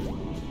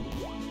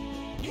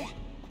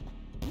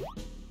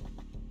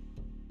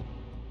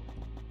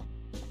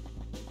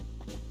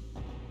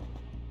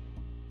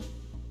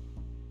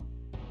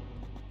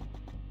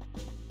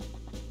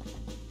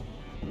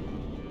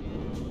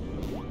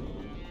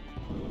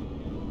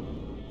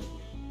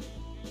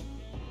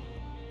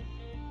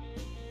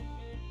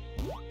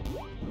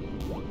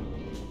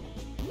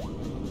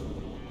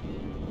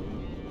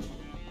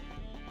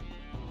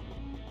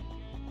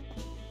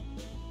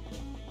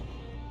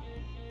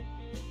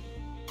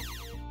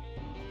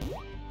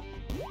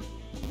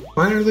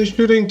 Why are they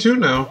shooting two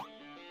now?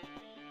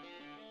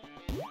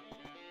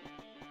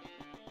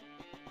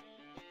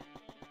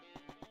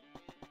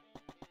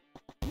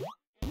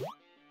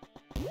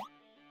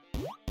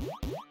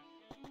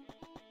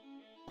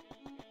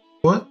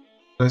 What?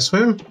 Can I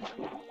swim?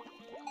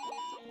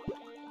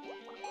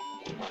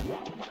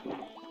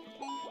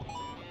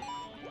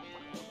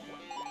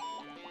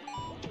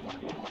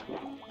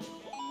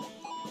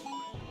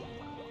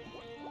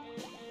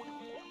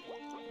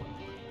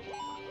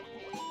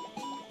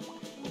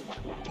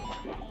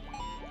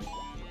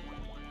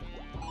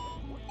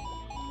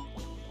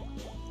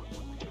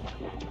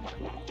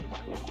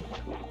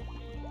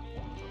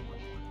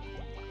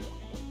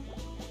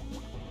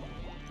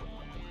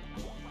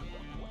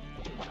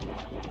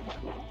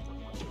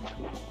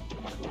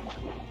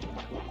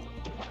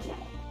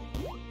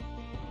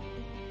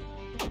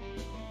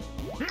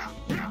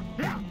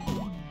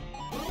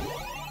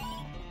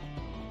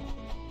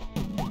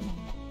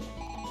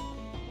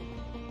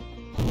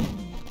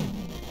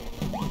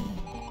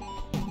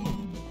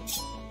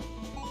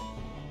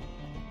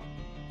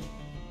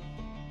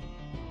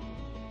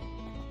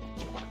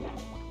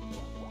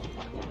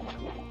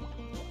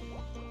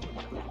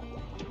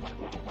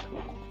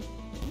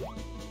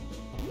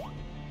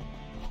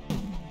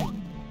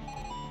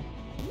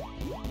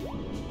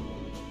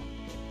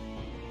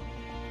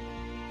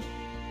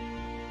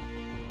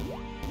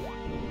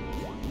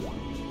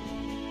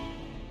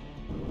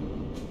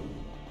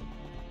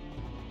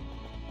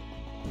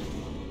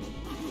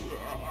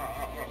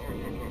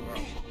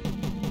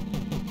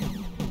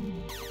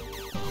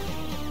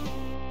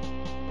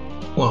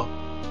 Well,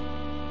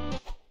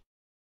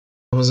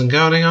 I wasn't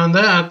counting on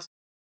that.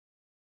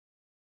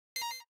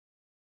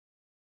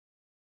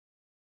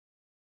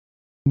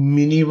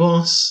 Mini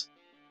boss.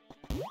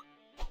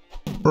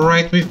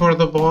 Right before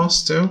the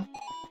boss, too.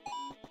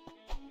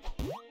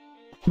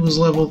 He was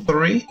level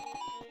 3.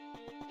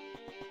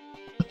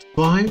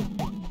 5.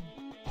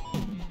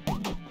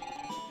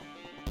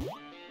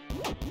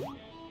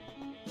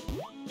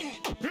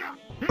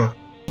 Huh.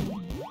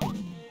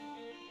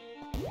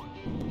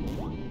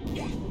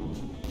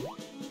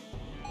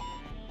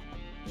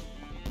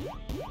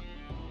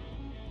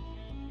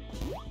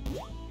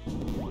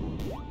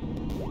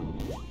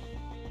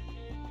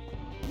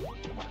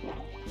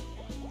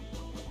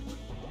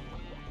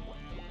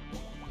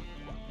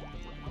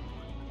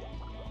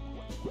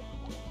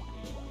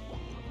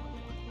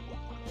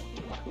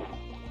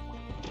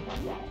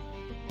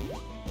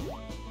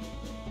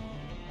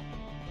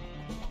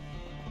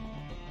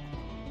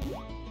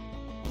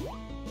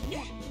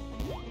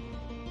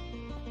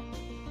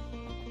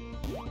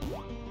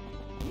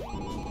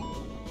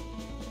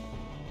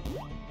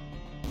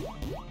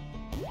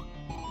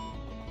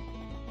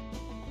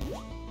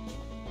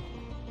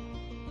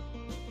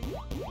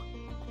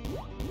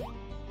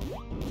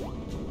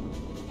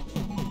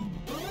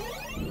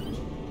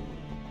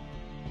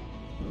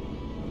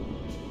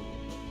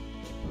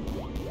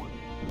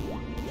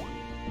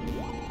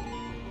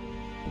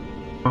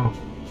 Oh.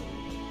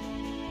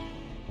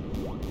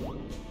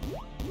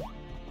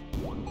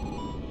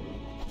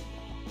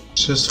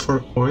 Just for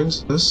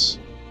coins, this?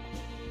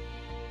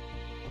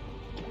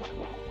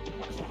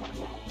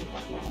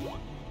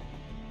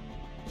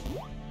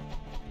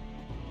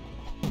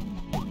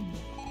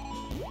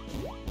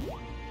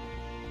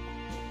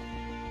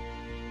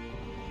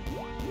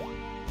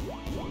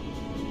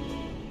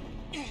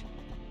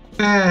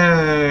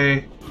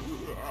 Hey!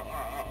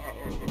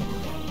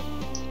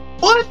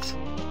 What?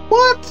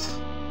 What?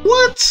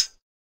 What?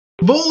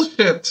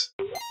 Bullshit!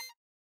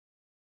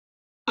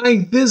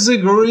 I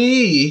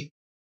disagree!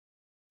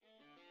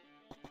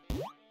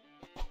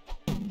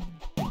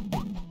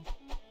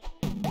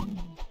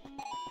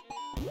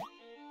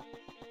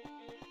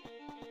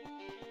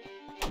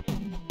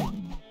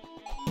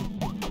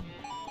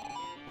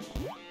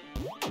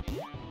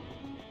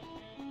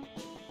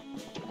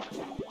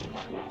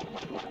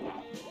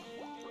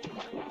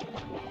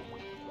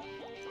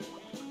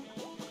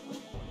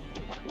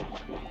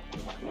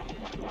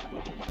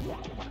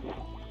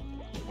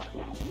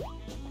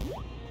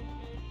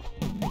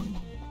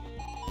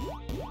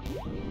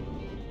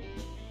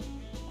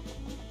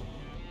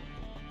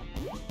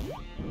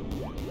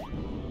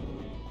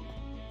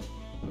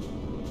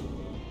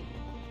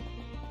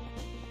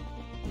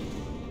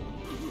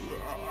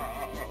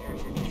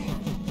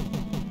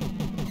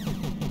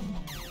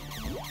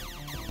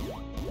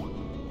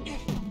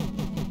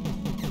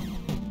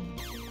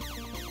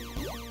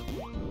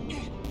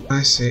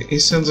 I see. He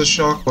sends a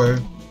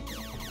shockwave.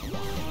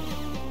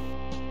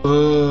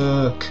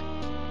 Fuck.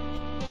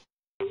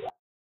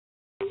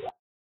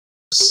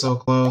 So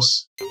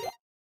close.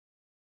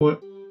 What?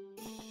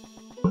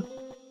 What?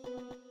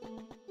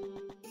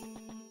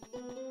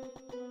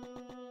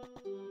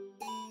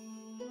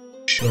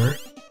 Sure.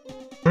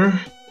 Sure.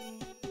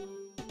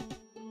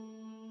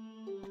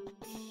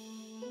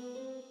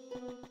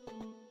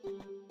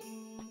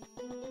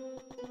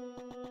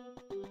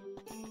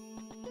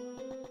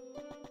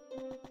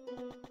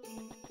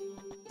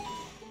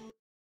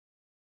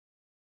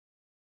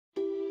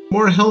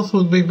 More health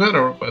would be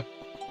better, but...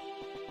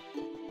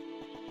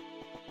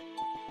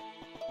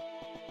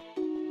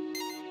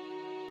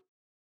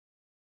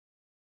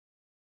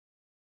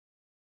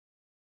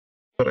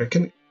 I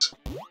can eat.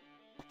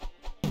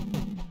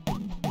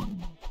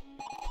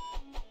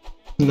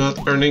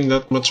 Not earning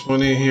that much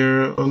money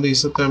here on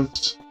these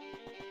attempts.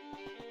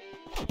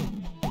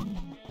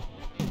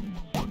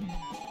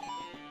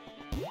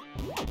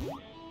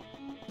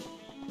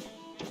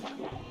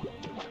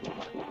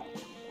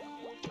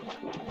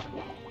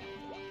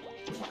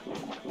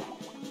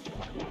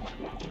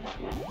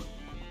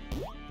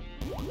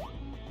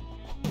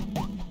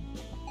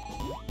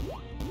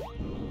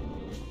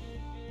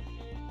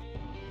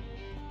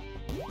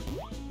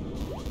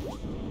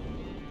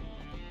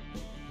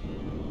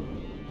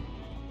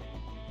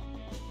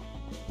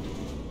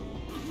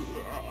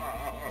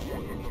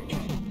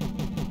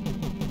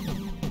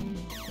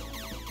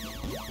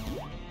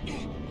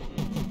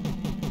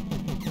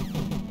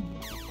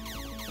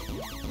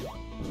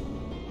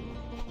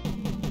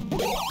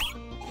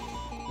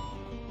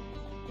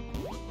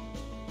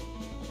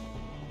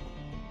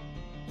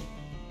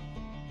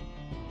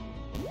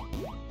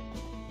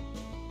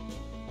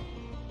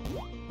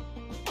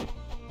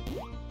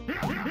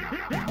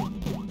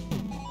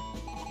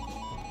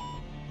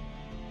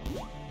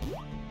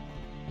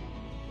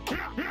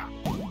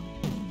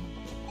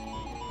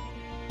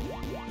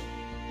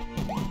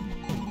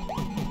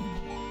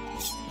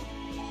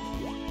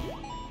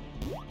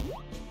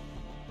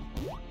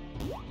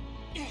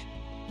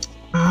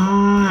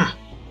 Ah!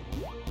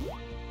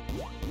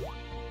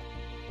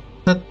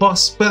 That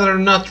boss better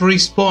not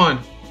respawn.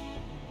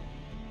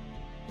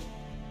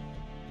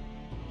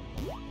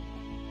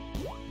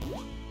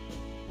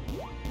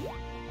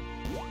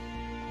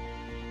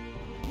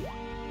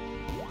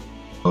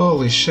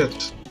 Holy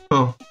shit.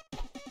 Oh.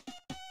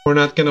 We're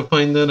not gonna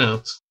find that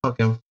out. Fuck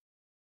him.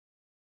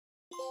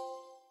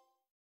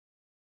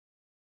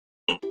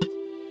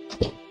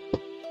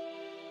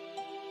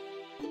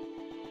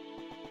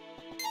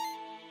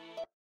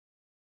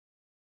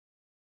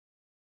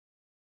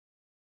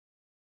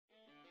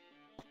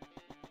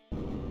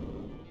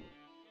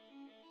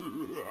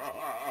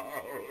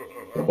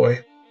 Oh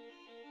boy.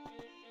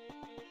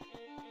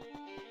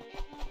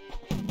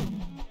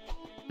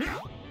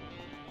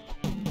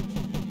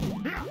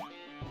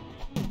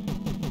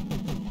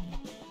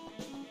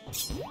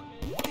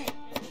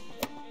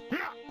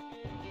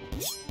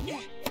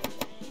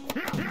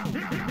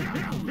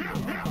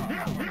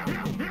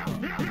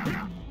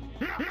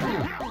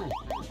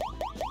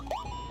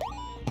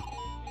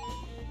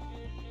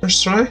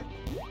 First try?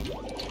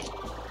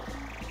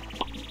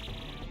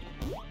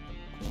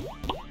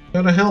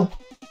 Go to hell.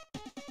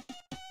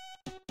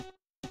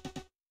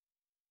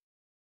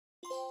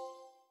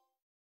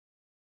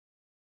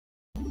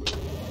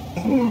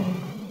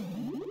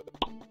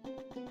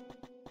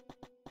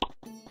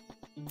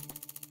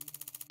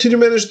 Did you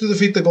manage to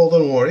defeat the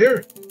Golden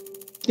Warrior?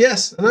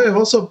 Yes, and I have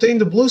also obtained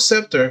the Blue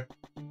Scepter.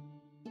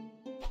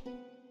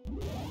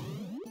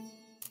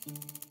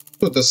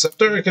 With the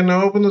scepter, I can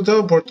now open the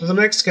teleport to the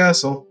next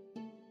castle.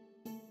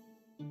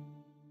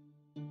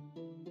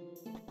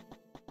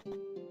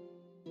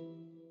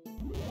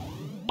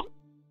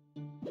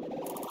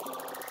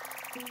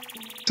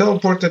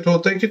 Teleport that will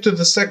take you to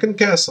the second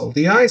castle.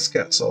 The Ice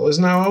Castle is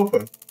now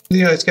open.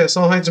 The Ice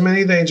Castle hides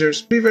many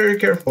dangers. Be very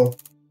careful.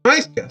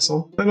 Ice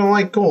Castle? I don't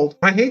like cold.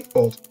 I hate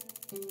cold.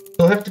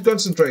 You'll have to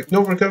concentrate and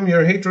overcome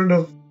your hatred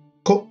of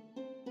cold.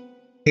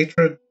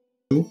 Hatred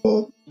to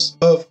coldness?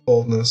 Of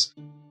coldness.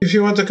 If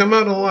you want to come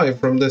out alive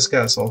from this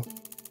castle.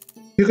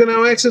 You can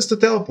now access the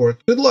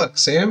teleport. Good luck,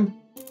 Sam.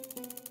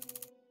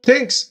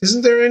 Thanks.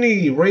 Isn't there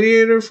any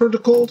radiator for the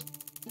cold?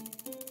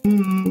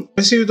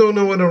 I see you don't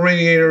know what a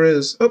radiator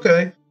is.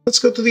 Okay, let's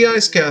go to the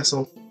Ice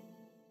Castle.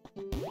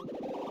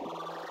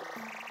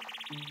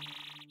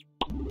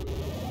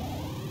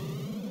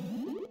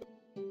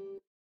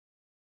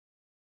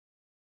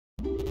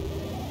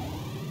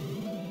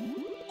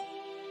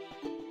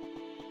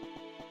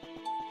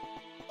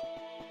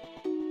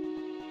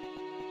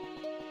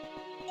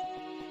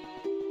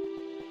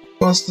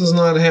 Boss does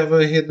not have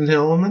a hidden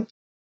element.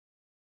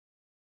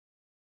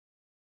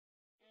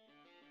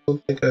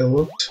 Don't think I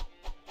looked.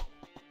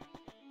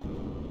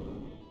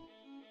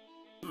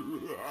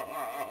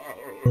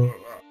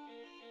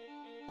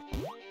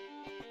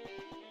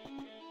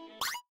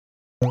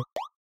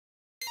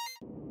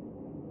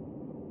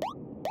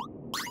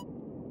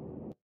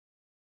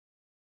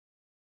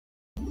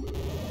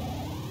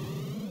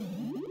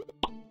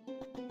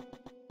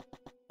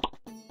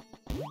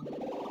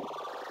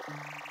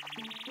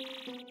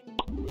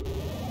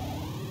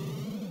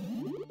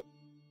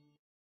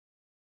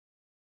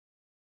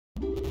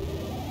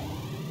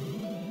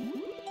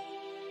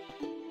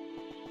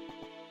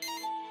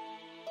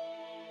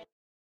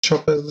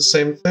 Shop has the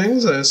same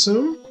things, I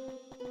assume?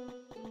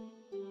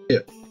 Yeah.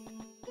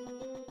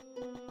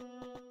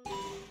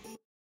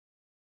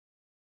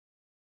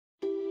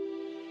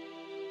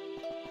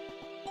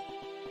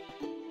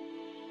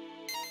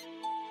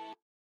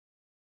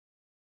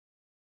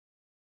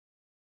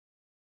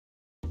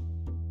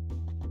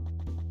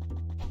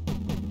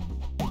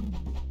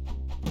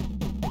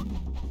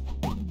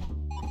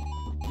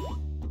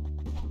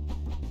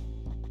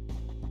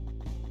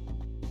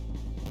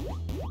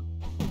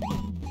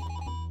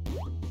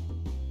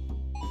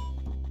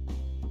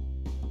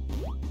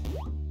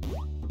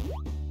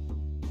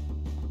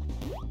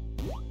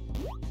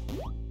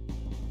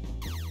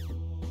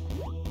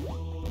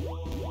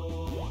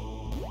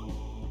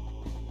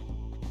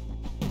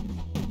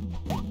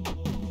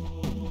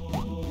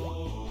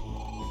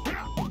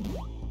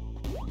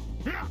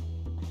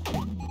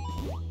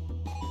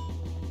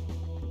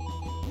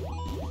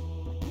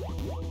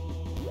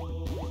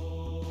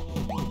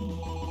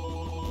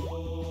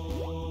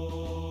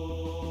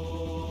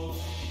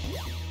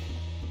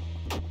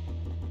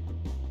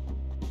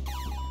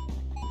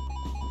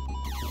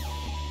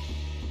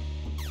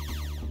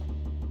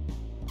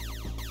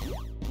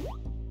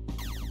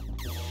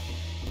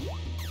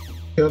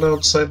 got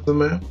outside the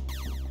map?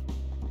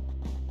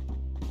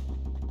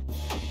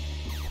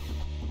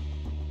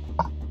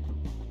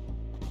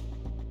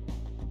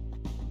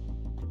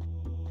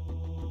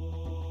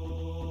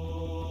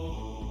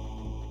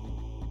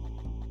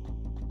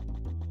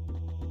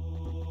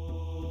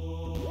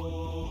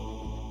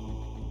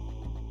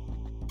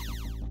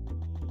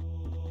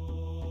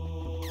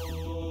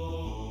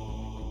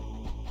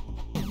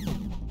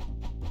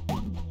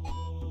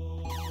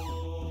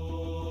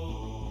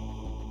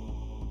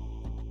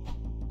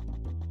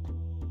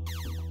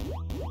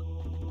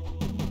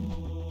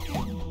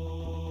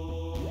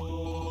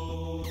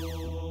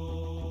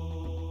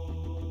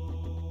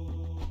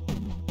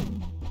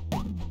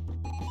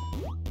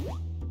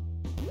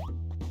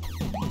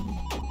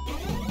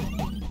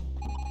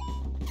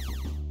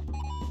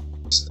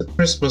 It's the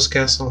Christmas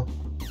castle.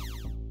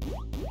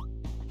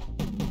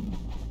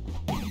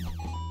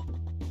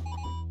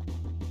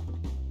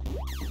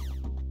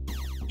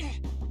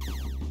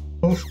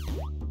 Oof.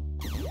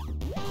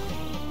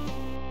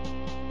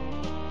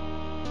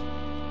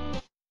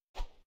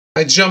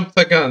 I jumped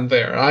the gun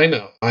there. I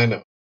know.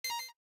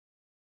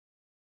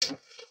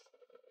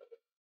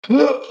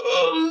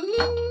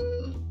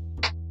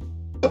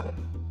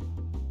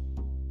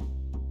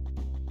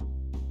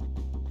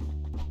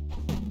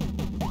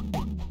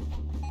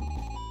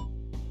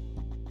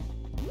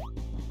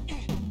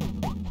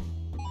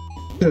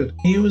 Dude,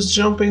 he was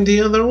jumping the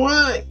other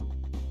way.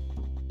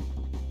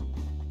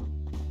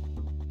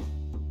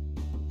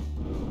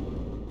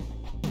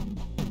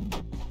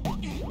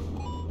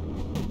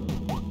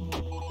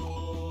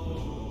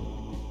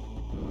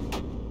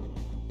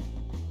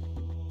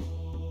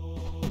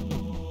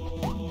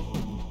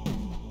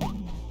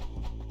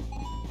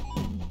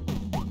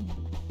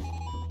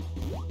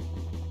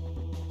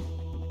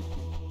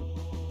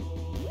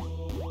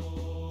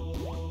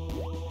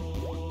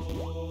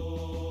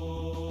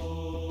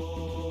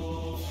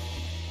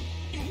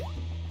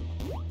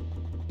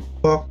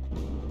 Fuck.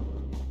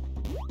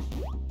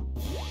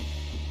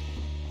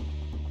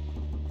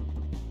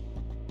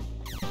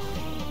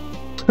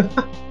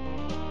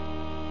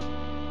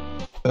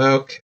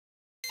 Okay.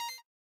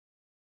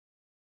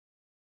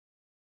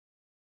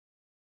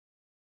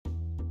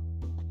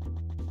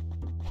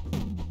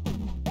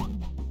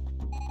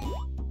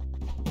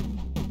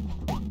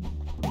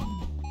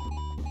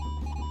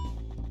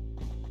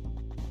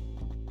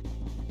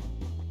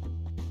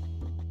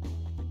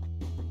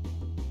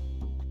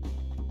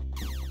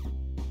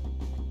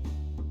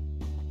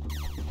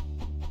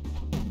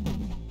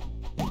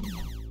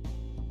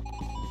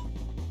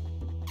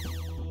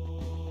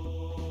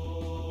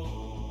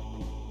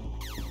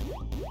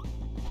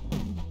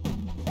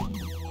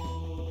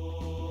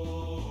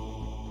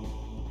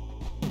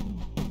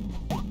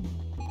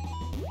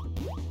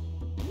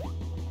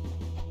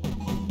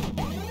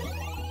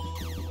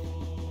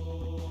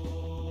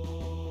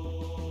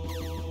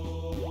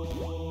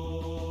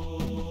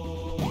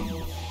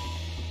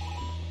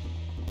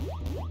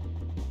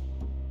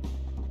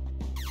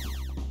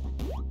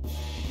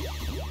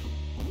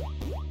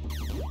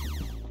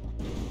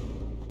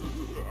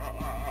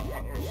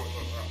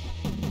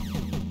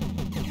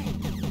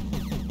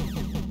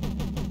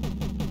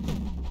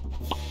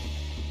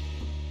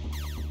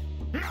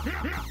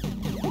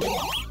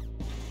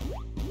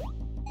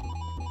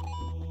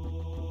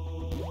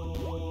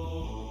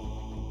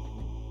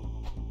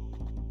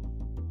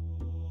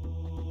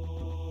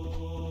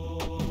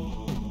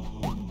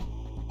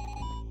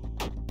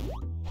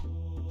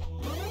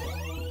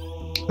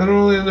 I don't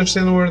really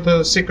understand where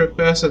the secret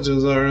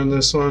passages are in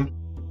this one.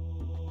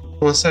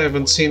 Unless I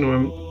haven't seen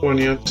one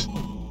yet.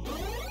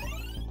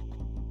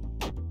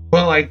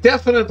 Well, I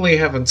definitely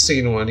haven't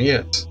seen one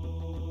yet.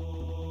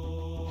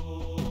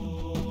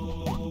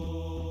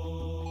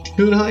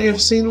 Should I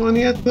have seen one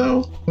yet,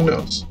 though? Who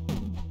knows?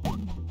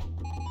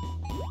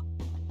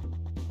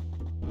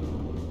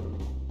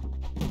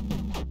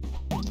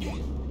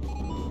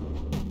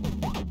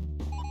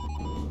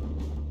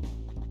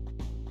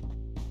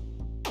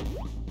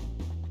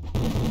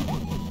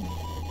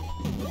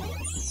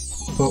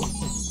 Well,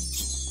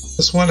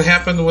 this one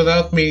happened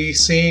without me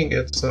seeing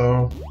it,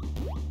 so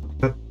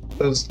that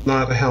does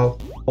not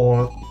help a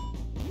lot.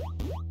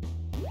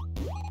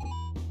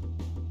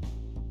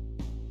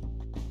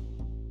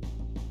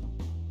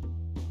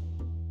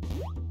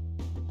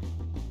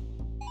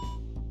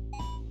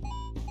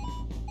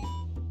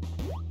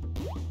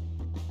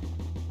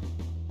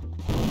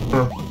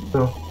 Oh,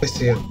 no, I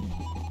see it.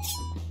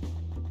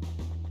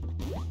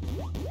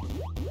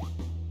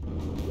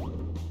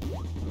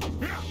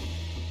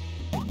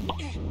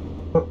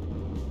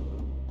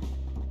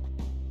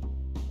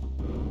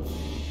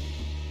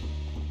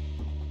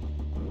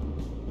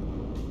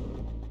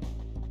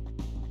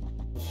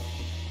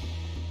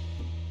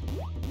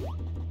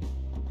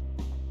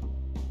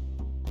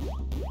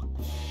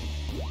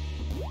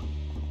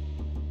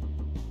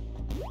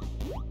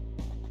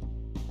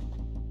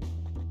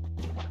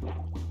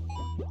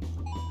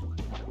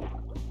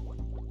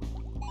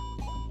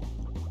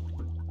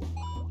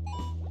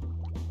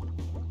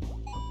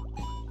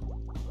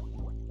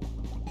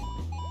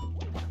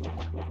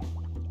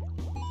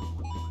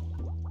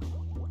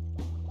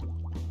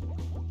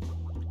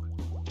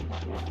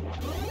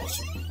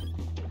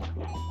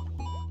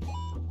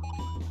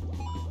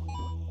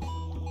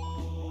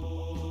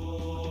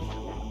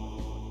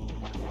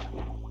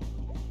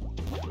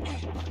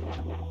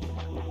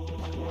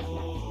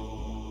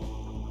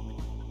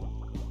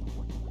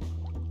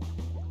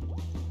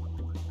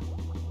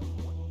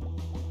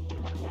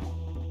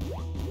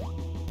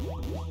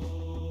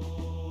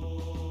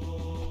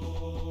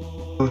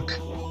 Look.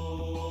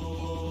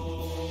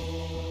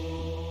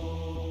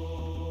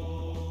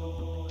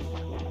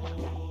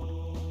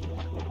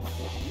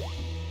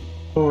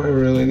 Oh, I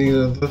really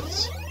needed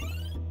this.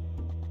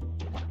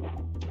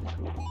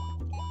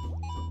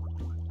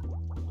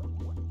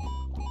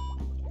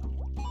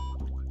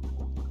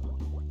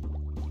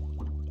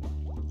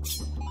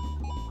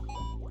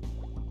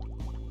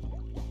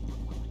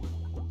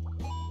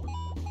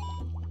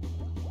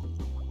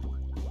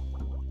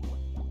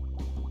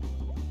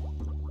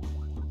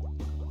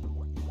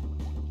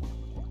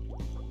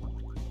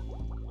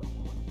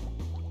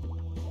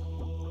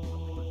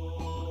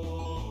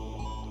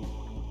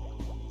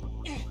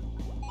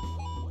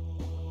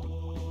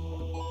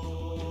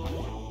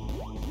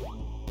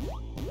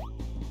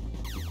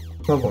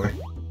 Oh boy.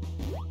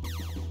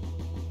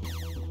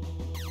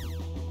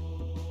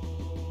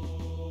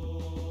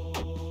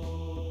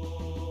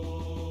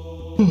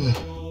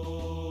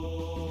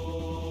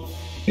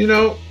 You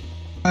know,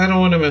 I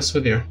don't want to mess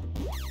with you.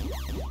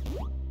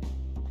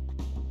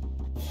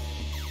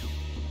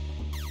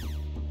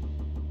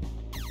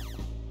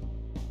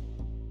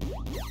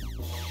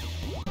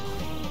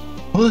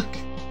 Look!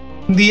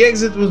 The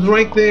exit was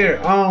right there!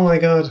 Oh my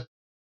god.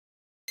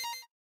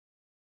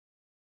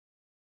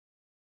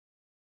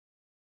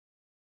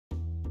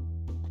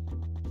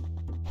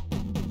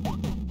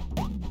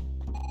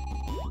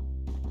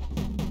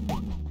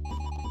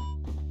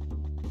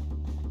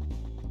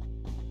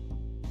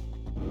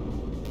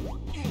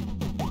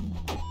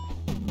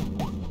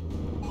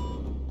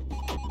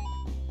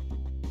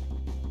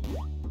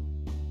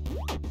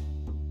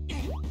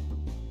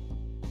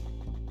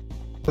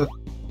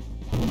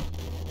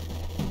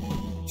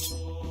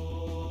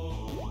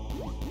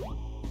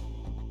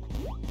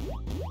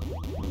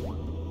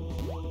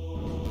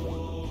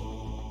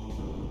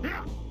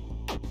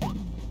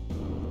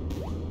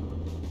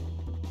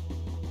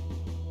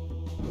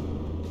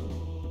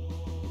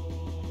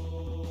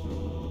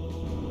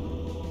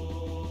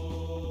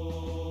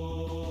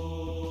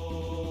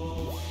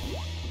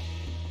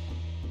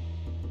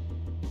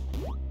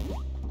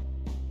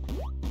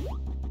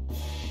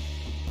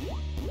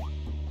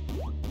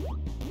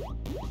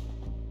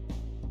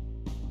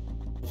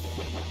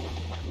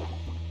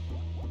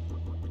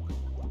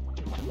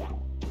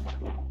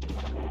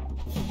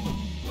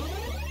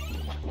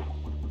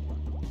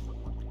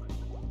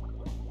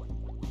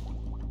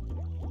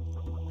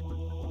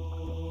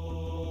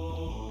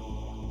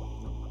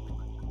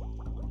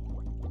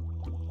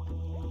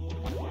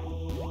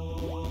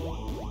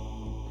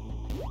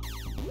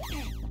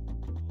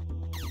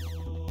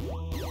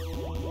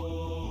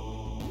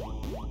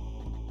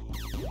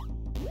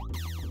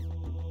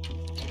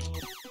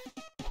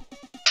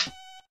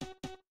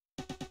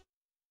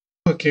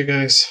 Okay,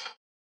 guys.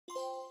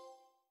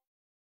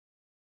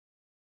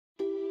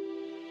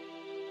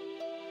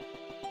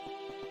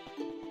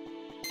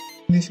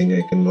 Anything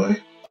I can buy?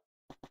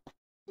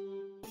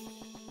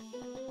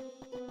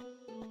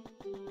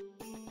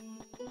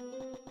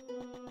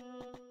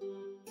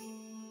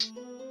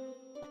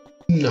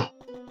 No.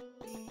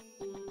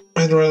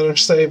 I'd rather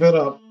save it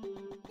up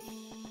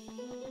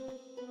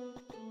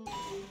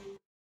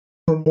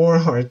for more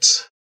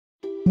hearts.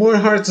 More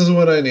hearts is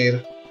what I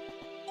need.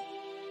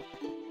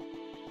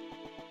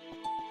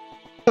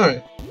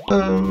 Alright.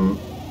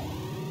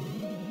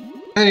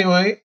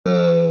 Anyway,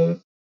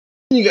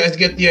 you guys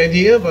get the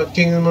idea about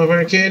Kingdom of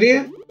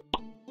Arcadia?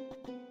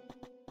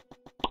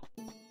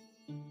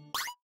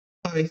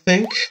 I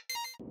think.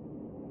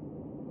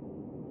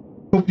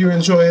 Hope you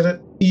enjoyed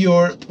it,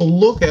 your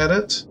look at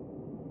it.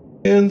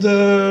 And,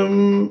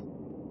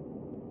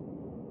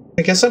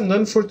 I guess I'm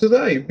done for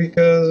today,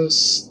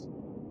 because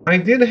I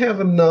did have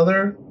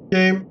another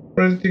game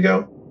ready to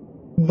go,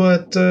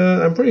 but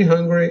I'm pretty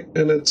hungry,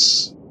 and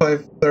it's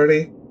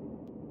 5:30.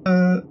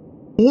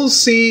 We'll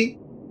see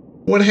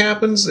what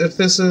happens if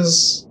this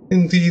is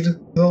indeed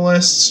the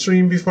last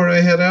stream before I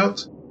head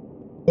out,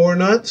 or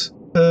not.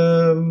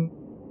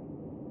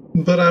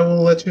 But I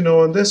will let you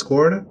know on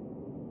Discord,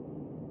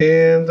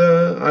 and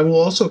I will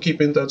also keep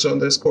in touch on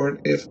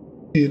Discord if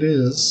it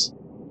is.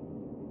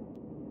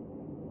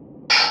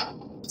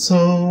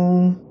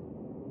 So,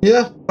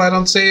 yeah, if I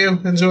don't see you,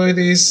 enjoy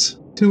these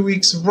 2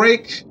 weeks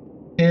break,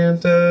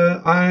 and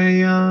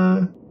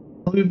I'll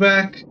be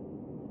back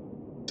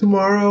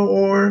tomorrow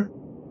or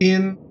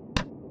in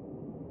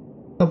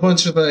a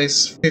bunch of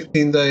days,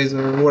 15 days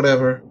or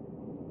whatever.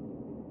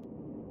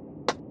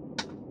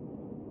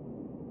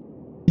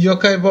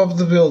 Yokai Bob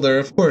the Builder,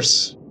 of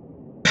course.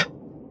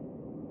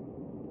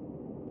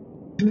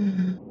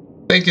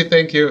 Thank you,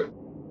 thank you.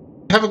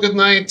 Have a good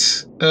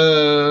night.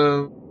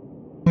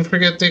 Don't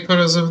forget take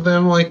photos of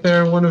them like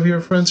they're one of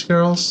your friend's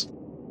girls.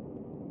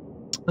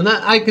 And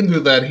I can do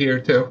that here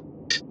too.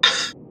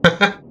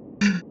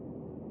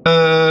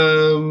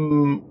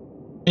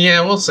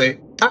 Yeah, we'll see.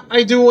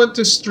 I do want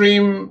to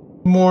stream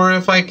more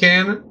if I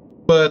can,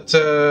 but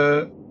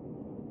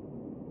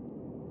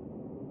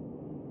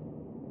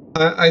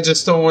I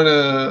just don't want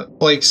to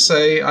like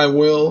say I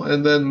will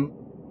and then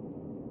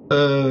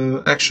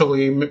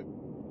actually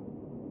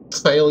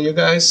fail you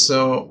guys.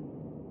 So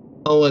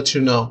I'll let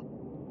you know.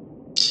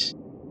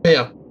 But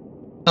yeah,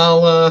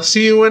 I'll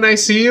see you when I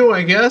see you,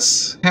 I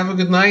guess. Have a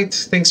good night.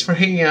 Thanks for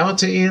hanging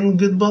out, and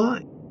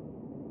goodbye.